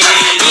I'm in.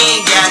 You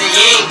ain't got it,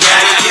 you ain't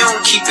got it. You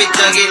don't keep it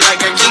duggy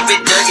like I keep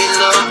it duggy,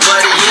 little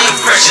buddy. You ain't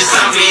fresh as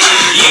I'm in.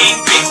 You ain't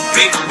big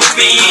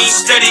whipping, you ain't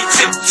steady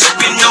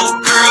tipping. No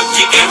girl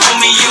getting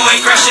homie, you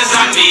ain't fresh as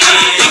I'm in.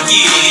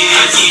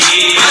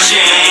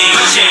 Change.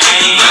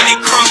 Dirty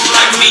crunk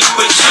like me,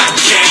 but you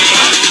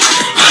can't.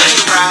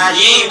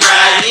 You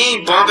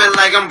ain't bumping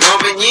like I'm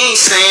bumping. You ain't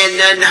saying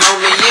nothing,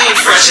 homie. You ain't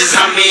fresh as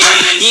I'm in.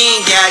 You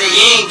ain't got it,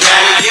 you ain't got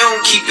it. You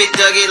don't keep it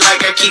duggy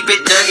like I keep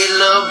it duggy,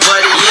 little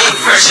buddy. You ain't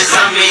fresh as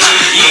I'm in.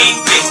 You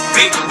ain't big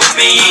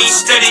whipping, you ain't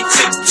steady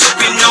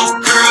tipping. No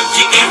girl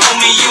getting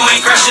homie, you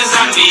ain't fresh as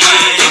I'm in.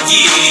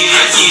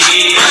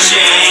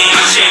 Change.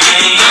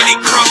 Dirty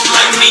crunk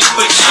like me,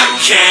 but you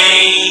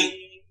can't.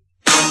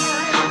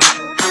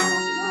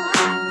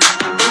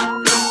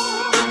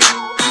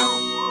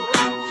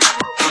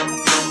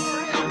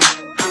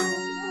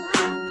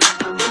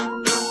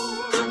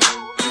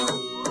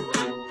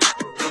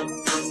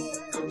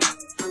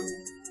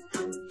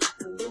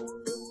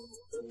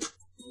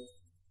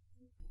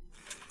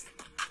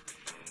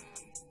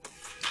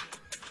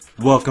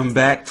 Welcome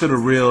back to The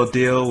Real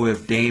Deal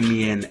with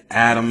Damian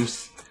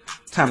Adams.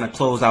 Time to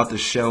close out the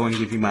show and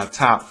give you my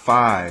top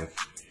 5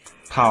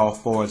 power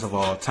forwards of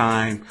all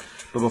time.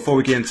 But before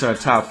we get into our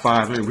top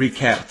 5, let me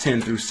recap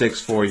 10 through 6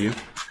 for you.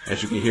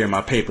 As you can hear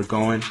my paper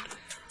going.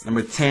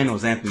 Number 10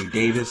 was Anthony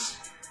Davis.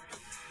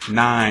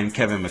 9,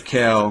 Kevin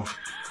McHale.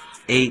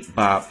 8,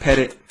 Bob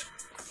Pettit.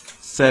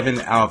 7,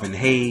 Alvin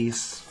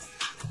Hayes.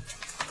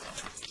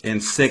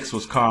 And 6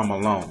 was Karl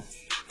Malone.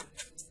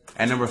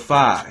 At number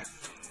 5,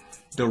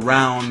 the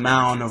round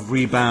mound of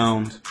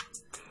rebound,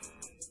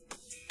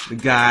 the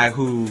guy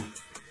who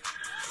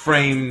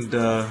framed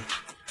the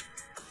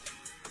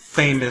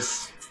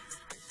famous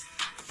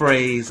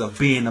phrase of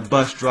being a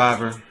bus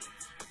driver,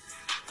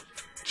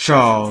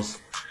 Charles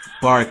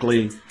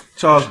Barkley.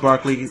 Charles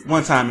Barkley,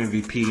 one-time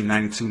MVP,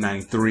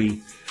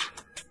 92-93,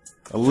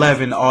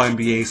 11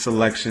 All-NBA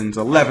selections,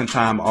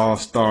 11-time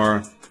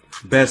All-Star,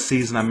 best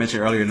season I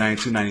mentioned earlier,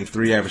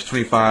 92-93, averaged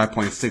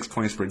 25.6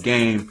 points per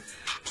game,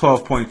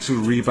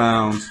 12.2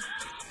 rebounds,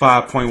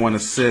 5.1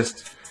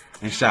 assists,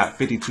 and shot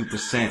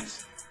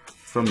 52%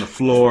 from the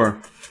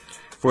floor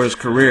for his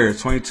career.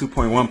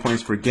 22.1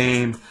 points per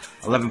game,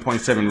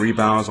 11.7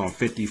 rebounds on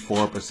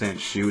 54%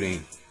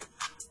 shooting.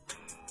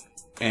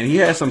 And he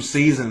had some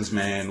seasons,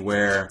 man,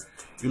 where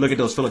you look at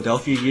those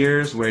Philadelphia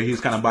years where he was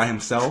kind of by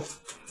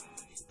himself,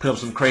 put up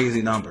some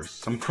crazy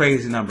numbers,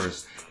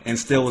 and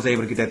still was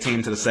able to get that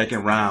team to the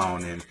second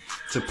round and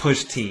to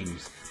push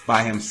teams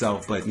by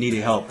himself, but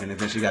needed help, and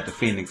eventually got to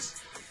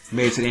Phoenix,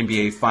 made it to the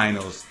NBA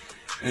Finals.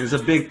 And it's a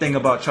big thing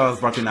about Charles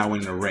Barkley not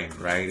winning the ring,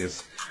 right?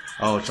 It's,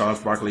 oh,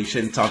 Charles Barkley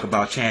shouldn't talk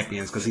about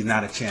champions because he's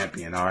not a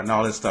champion, and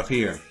all this stuff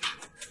here.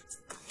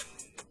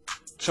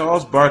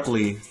 Charles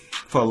Barkley,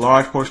 for a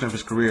large portion of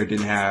his career,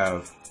 didn't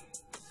have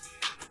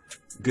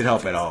good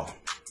help at all,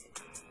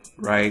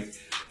 right?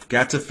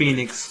 Got to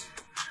Phoenix,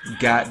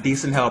 got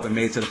decent help, and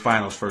made it to the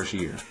Finals first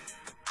year.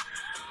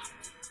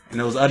 And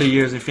those other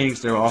years in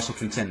Phoenix, they were also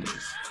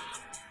contenders.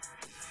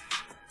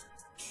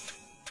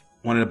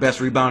 One of the best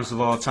rebounders of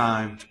all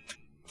time,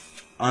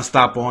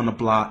 unstoppable on the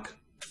block.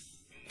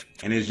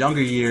 In his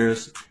younger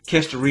years,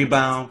 catch the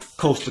rebound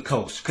coast to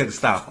coast, couldn't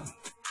stop him.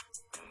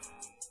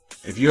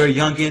 If you're a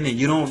youngin' and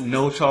you don't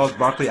know Charles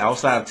Barkley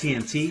outside of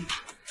TNT,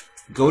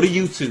 go to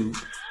YouTube,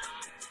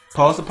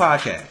 pause the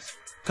podcast,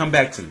 come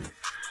back to me.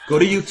 Go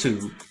to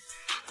YouTube,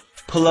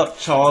 pull up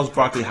Charles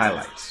Barkley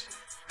highlights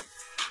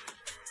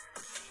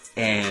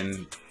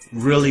and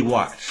really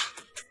watch.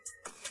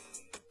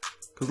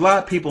 Because a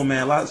lot of people,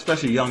 man,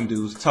 especially young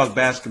dudes, talk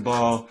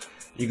basketball.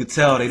 You could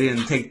tell they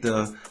didn't take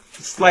the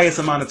slightest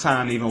amount of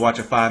time to even watch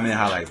a 5-minute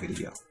highlight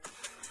video.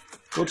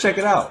 Go check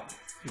it out.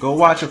 Go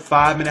watch a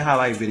 5-minute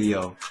highlight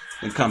video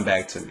and come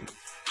back to me.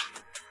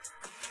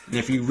 And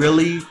if you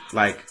really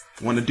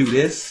want to do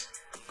this,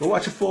 go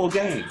watch a full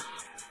game.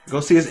 Go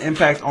see his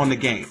impact on the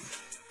game.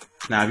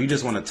 Now, if you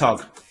just want to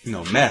talk,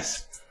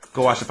 mess,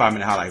 go watch a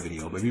 5-minute highlight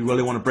video. But if you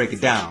really want to break it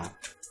down,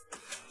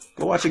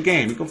 go watch a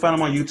game. You can find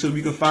him on YouTube.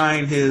 You can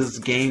find his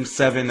Game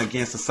 7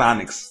 against the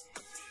Sonics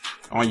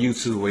on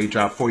YouTube where he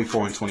dropped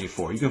 44 and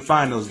 24. You can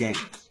find those games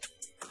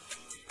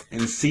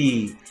and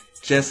see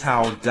just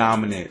how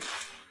dominant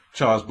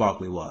Charles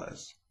Barkley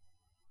was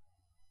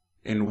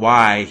and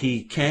why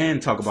he can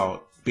talk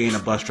about being a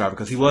bus driver,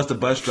 because he was the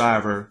bus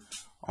driver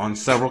on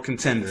several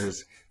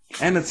contenders,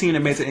 and the team that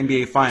made the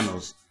NBA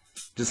Finals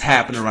just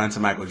happened to run into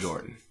Michael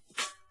Jordan.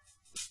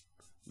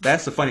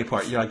 That's the funny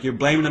part. You're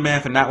blaming the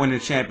man for not winning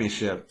the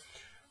championship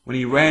when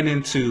he ran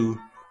into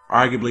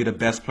arguably the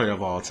best player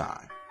of all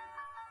time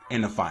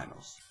in the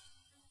finals.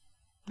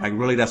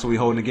 Really, that's what we're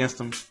holding against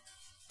him?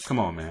 Come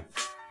on, man.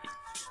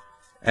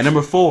 At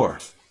number 4,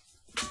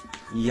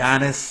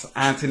 Giannis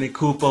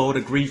Antetokounmpo,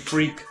 the Greek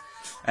Freak.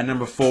 At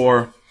number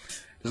 4,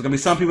 there's going to be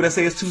some people that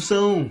say it's too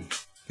soon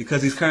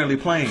because he's currently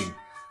playing.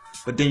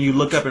 But then you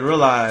look up and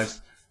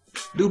realize,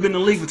 dude been in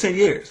the league for 10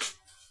 years.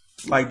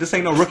 This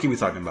ain't no rookie we're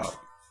talking about.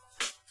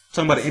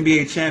 Talking about an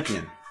NBA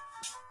champion,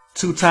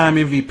 2-time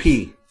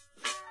MVP,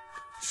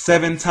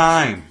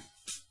 7-time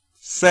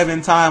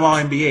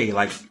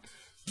All-NBA.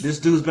 This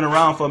dude's been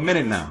around for a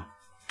minute now.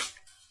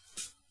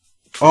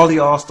 All the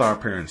All-Star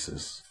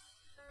appearances,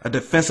 a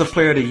Defensive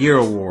Player of the Year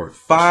award,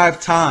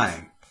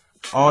 5-time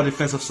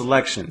All-Defensive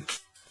selection.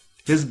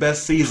 His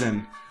best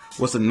season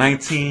was the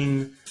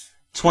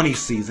 1920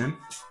 season,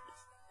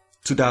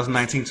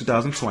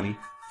 2019-2020.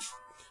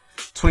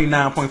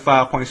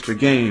 29.5 points per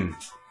game,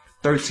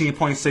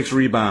 13.6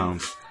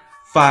 rebounds,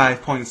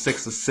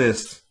 5.6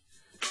 assists.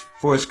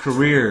 For his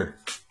career,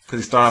 because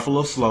he started off a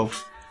little slow,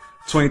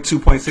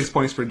 22.6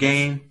 points per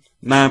game,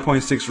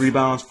 9.6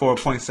 rebounds,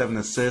 4.7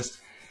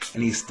 assists,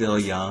 and he's still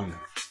young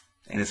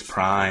in his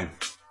prime.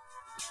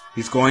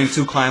 He's going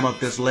to climb up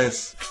this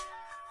list.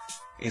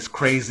 It's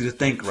crazy to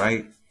think,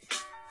 right?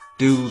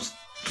 Dude's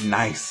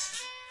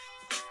nice.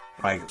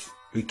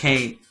 We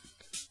can't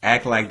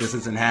act like this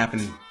isn't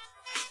happening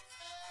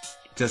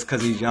just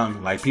because he's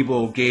young.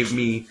 People gave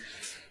me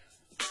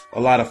a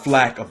lot of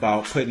flack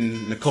about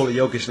putting Nikola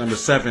Jokic number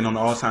 7 on the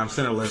all-time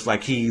center list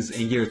like he's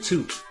in year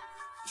 2.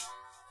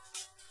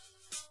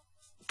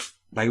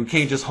 We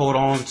can't just hold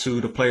on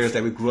to the players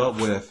that we grew up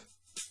with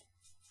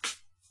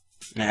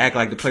and act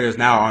like the players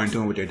now aren't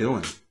doing what they're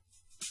doing.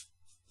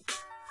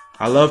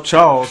 I love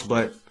Charles,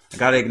 but I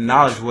got to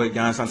acknowledge what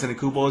Giannis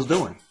Antetokounmpo is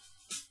doing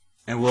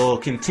and will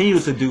continue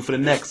to do for the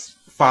next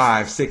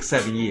 5, 6,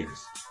 7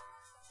 years.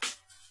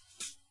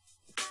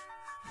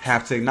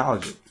 Have to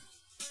acknowledge it.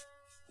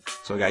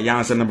 So I got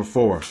Giannis at number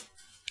 4.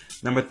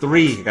 Number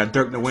 3, I got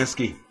Dirk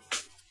Nowitzki.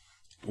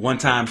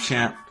 1-time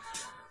champ,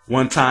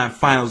 1-time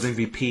Finals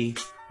MVP,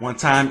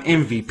 1-time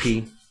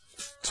MVP,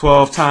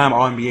 12-time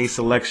All-NBA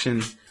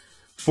selection,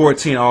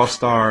 14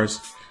 All-Stars.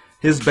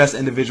 His best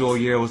individual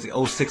year was the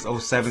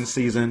 06-07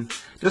 season.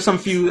 There's a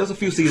few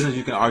seasons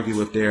you can argue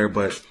with there,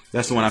 but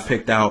that's the one I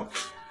picked out.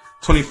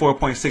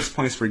 24.6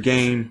 points per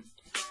game,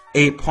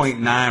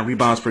 8.9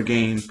 rebounds per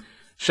game,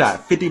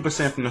 shot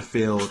 50% from the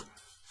field,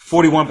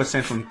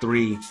 41% from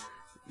 3,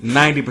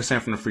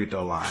 90% from the free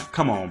throw line.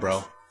 Come on,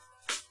 bro.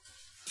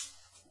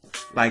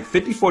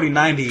 50, 40,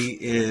 90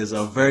 is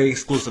a very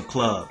exclusive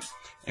club.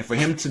 And for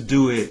him to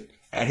do it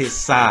at his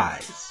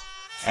size,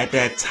 at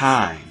that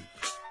time,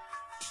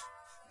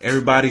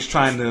 everybody's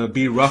trying to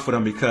be rough with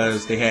him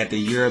because they had the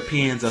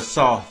Europeans are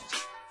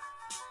soft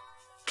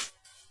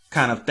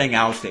kind of thing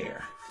out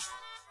there.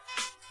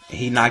 And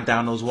he knocked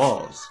down those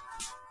walls.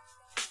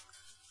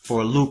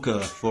 For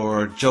Luka,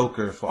 for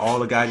Joker, for all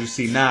the guys you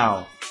see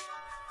now,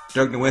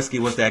 Dirk Nowitzki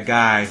was that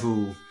guy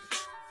who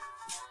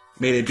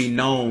made it be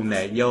known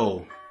that,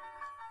 yo,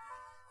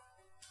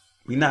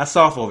 we not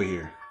soft over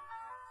here.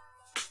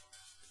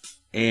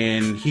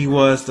 And he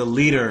was the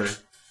leader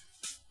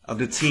of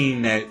the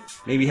team that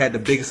maybe had the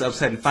biggest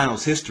upset in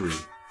finals history.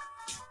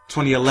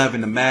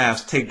 2011, the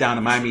Mavs take down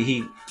the Miami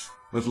Heat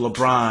with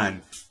LeBron,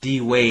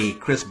 D.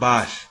 Wade, Chris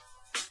Bosh.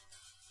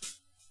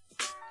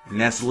 And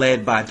that's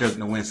led by Dirk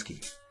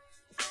Nowitzki.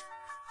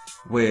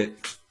 With,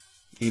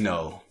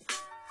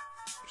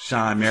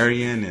 Sean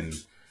Marion and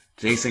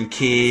Jason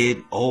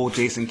Kidd, old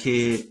Jason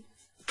Kidd,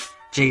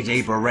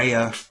 J.J.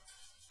 Barea.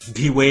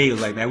 D. Wade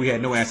was like, man, we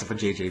had no answer for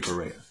J.J.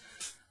 Barea.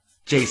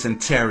 Jason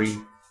Terry.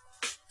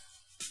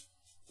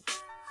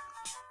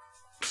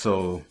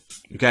 So,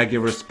 you gotta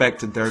give respect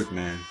to Dirk,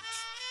 man.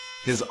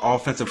 His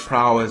offensive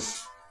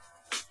prowess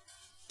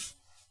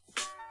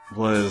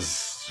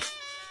was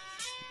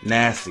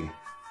nasty.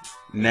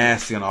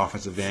 Nasty on the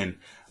offensive end.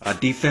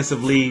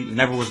 Defensively,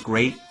 never was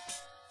great.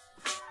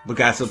 but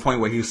got to the point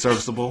where he was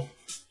serviceable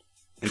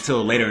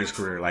until later in his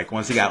career. Like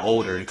once he got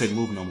older, he couldn't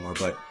move no more.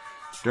 But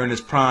during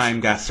his prime,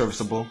 got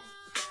serviceable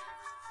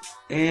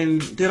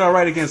and did all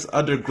right against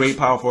other great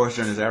power forwards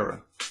during his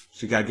era.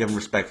 So you got to give him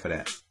respect for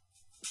that.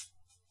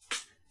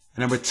 And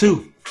number 2,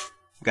 we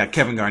got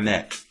Kevin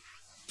Garnett.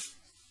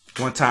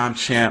 One-time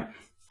champ,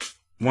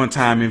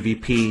 one-time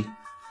MVP,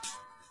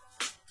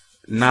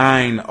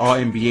 9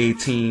 All-NBA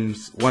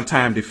teams,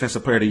 one-time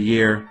Defensive Player of the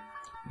Year,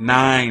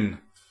 9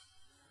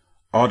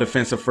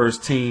 All-Defensive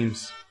First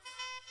Teams.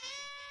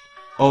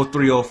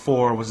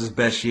 03-04 was his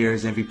best year,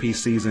 his MVP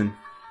season.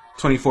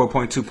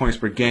 24.2 points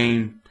per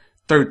game,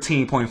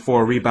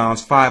 13.4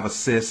 rebounds, 5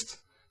 assists.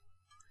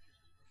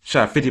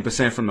 Shot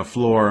 50% from the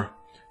floor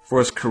for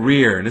his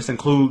career. And this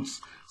includes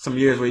some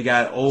years where he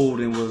got old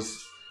and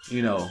was,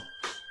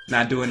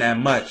 not doing that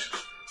much.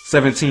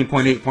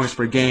 17.8 points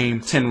per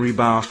game, 10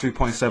 rebounds,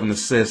 3.7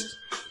 assists,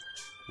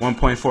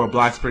 1.4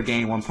 blocks per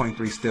game,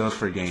 1.3 steals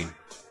per game.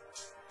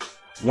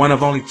 One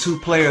of only 2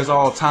 players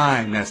all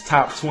time that's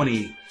top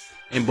 20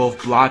 in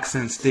both blocks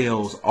and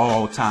steals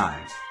all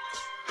time.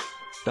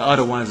 The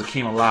other one is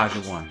Akeem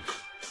Olajuwon,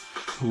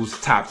 who's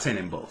top 10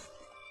 in both.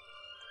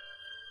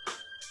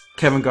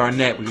 Kevin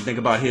Garnett, when you think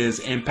about his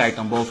impact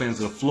on both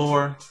ends of the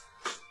floor,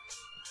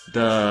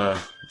 the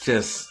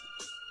just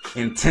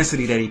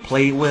intensity that he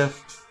played with,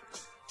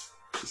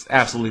 it's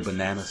absolutely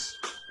bananas.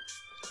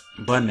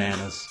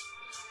 Bananas.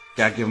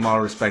 Gotta give him all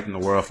the respect in the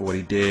world for what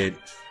he did.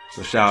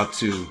 So shout out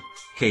to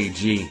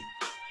KG.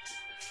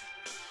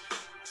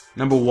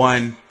 Number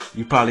 1,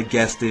 you probably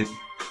guessed it,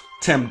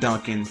 Tim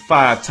Duncan,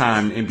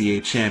 5-time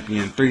NBA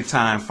champion,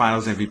 3-time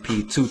Finals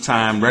MVP,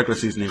 2-time regular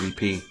season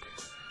MVP,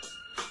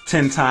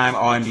 10-time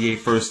All-NBA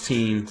first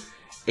team,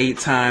 8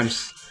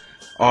 times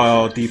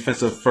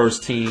All-Defensive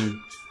first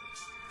team.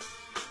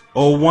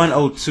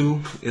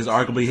 01-02 is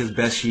arguably his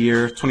best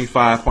year,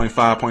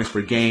 25.5 points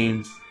per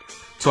game,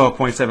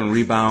 12.7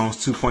 rebounds,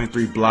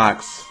 2.3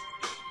 blocks.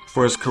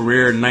 For his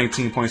career,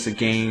 19 points a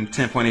game,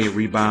 10.8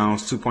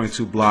 rebounds,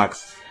 2.2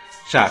 blocks,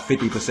 shot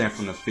 50%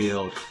 from the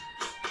field.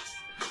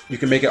 You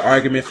can make an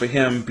argument for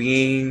him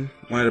being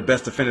one of the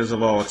best defenders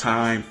of all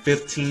time.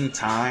 15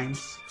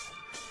 times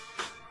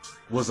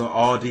was an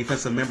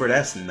all-defensive member.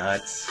 That's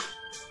nuts.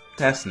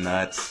 That's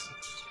nuts.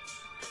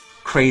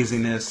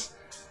 Craziness.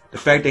 The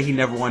fact that he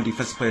never won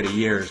Defensive Player of the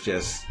Year is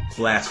just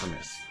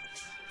blasphemous.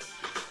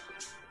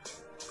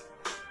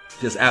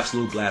 Just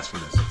absolute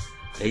blasphemous.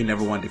 That he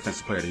never won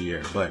Defensive Player of the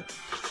Year. But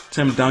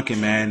Tim Duncan,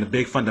 man, the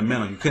big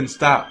fundamental. You couldn't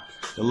stop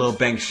the little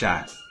bank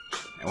shot.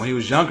 And when he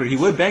was younger, he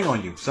would bang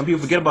on you. Some people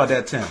forget about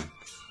that, Tim.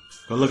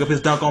 Go look up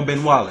his dunk on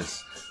Ben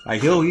Wallace.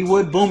 Like, he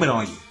would boom it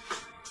on you.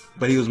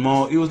 But he was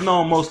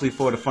known mostly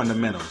for the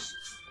fundamentals.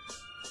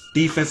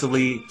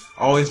 Defensively,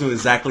 always knew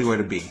exactly where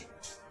to be.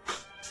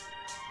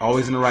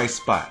 Always in the right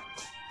spot.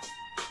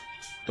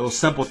 Those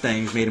simple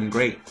things made him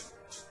great.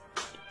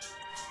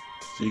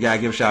 So you gotta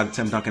give a shout out to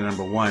Tim Duncan,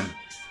 number 1.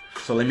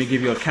 So let me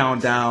give you a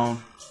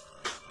countdown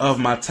of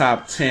my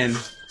top 10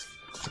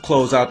 to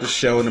close out the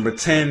show. Number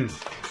 10,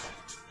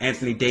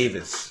 Anthony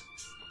Davis.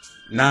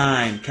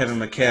 9, Kevin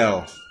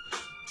McHale.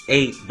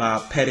 8,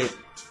 Bob Pettit.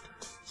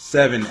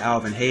 7,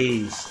 Alvin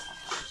Hayes.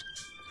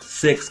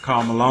 6,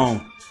 Karl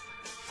Malone.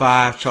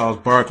 5, Charles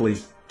Barkley.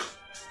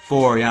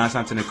 4,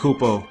 Giannis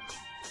Antetokounmpo.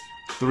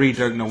 3,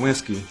 Dirk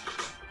Nowitzki.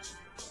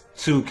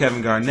 2,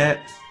 Kevin Garnett.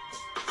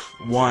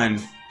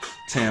 1,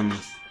 Tim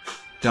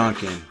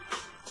Duncan.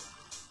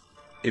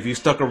 If you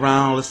stuck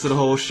around, listen to the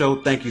whole show,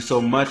 thank you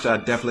so much. I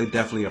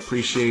definitely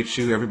appreciate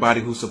you.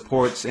 Everybody who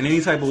supports in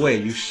any type of way,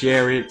 you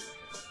share it,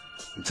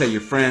 you tell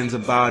your friends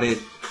about it.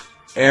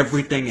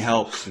 Everything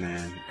helps,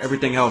 man.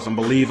 Everything helps. I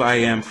believe I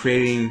am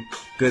creating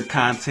good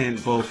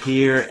content both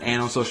here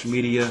and on social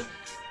media,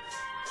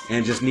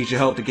 and just need your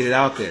help to get it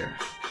out there.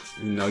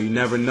 You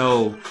never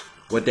know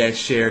what that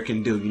share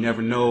can do. You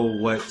never know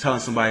what telling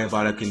somebody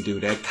about it can do.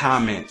 That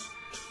comment.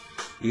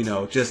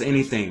 Just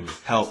anything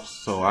helps.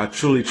 So I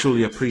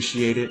truly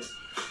appreciate it.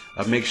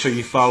 Make sure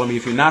you follow me.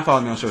 If you're not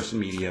following me on social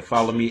media,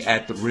 follow me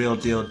at The Real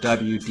Deal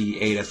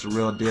WDA. That's The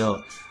Real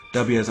Deal.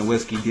 W as in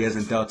whiskey, D as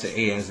in Delta,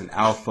 A as in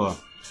Alpha.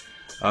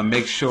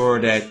 Make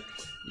sure that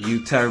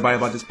you tell everybody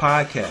about this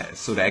podcast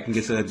so that I can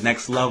get to the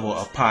next level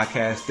of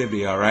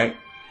podcastivity, all right?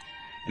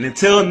 And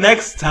until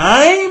next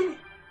time,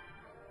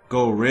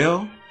 go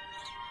real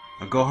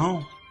or go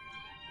home.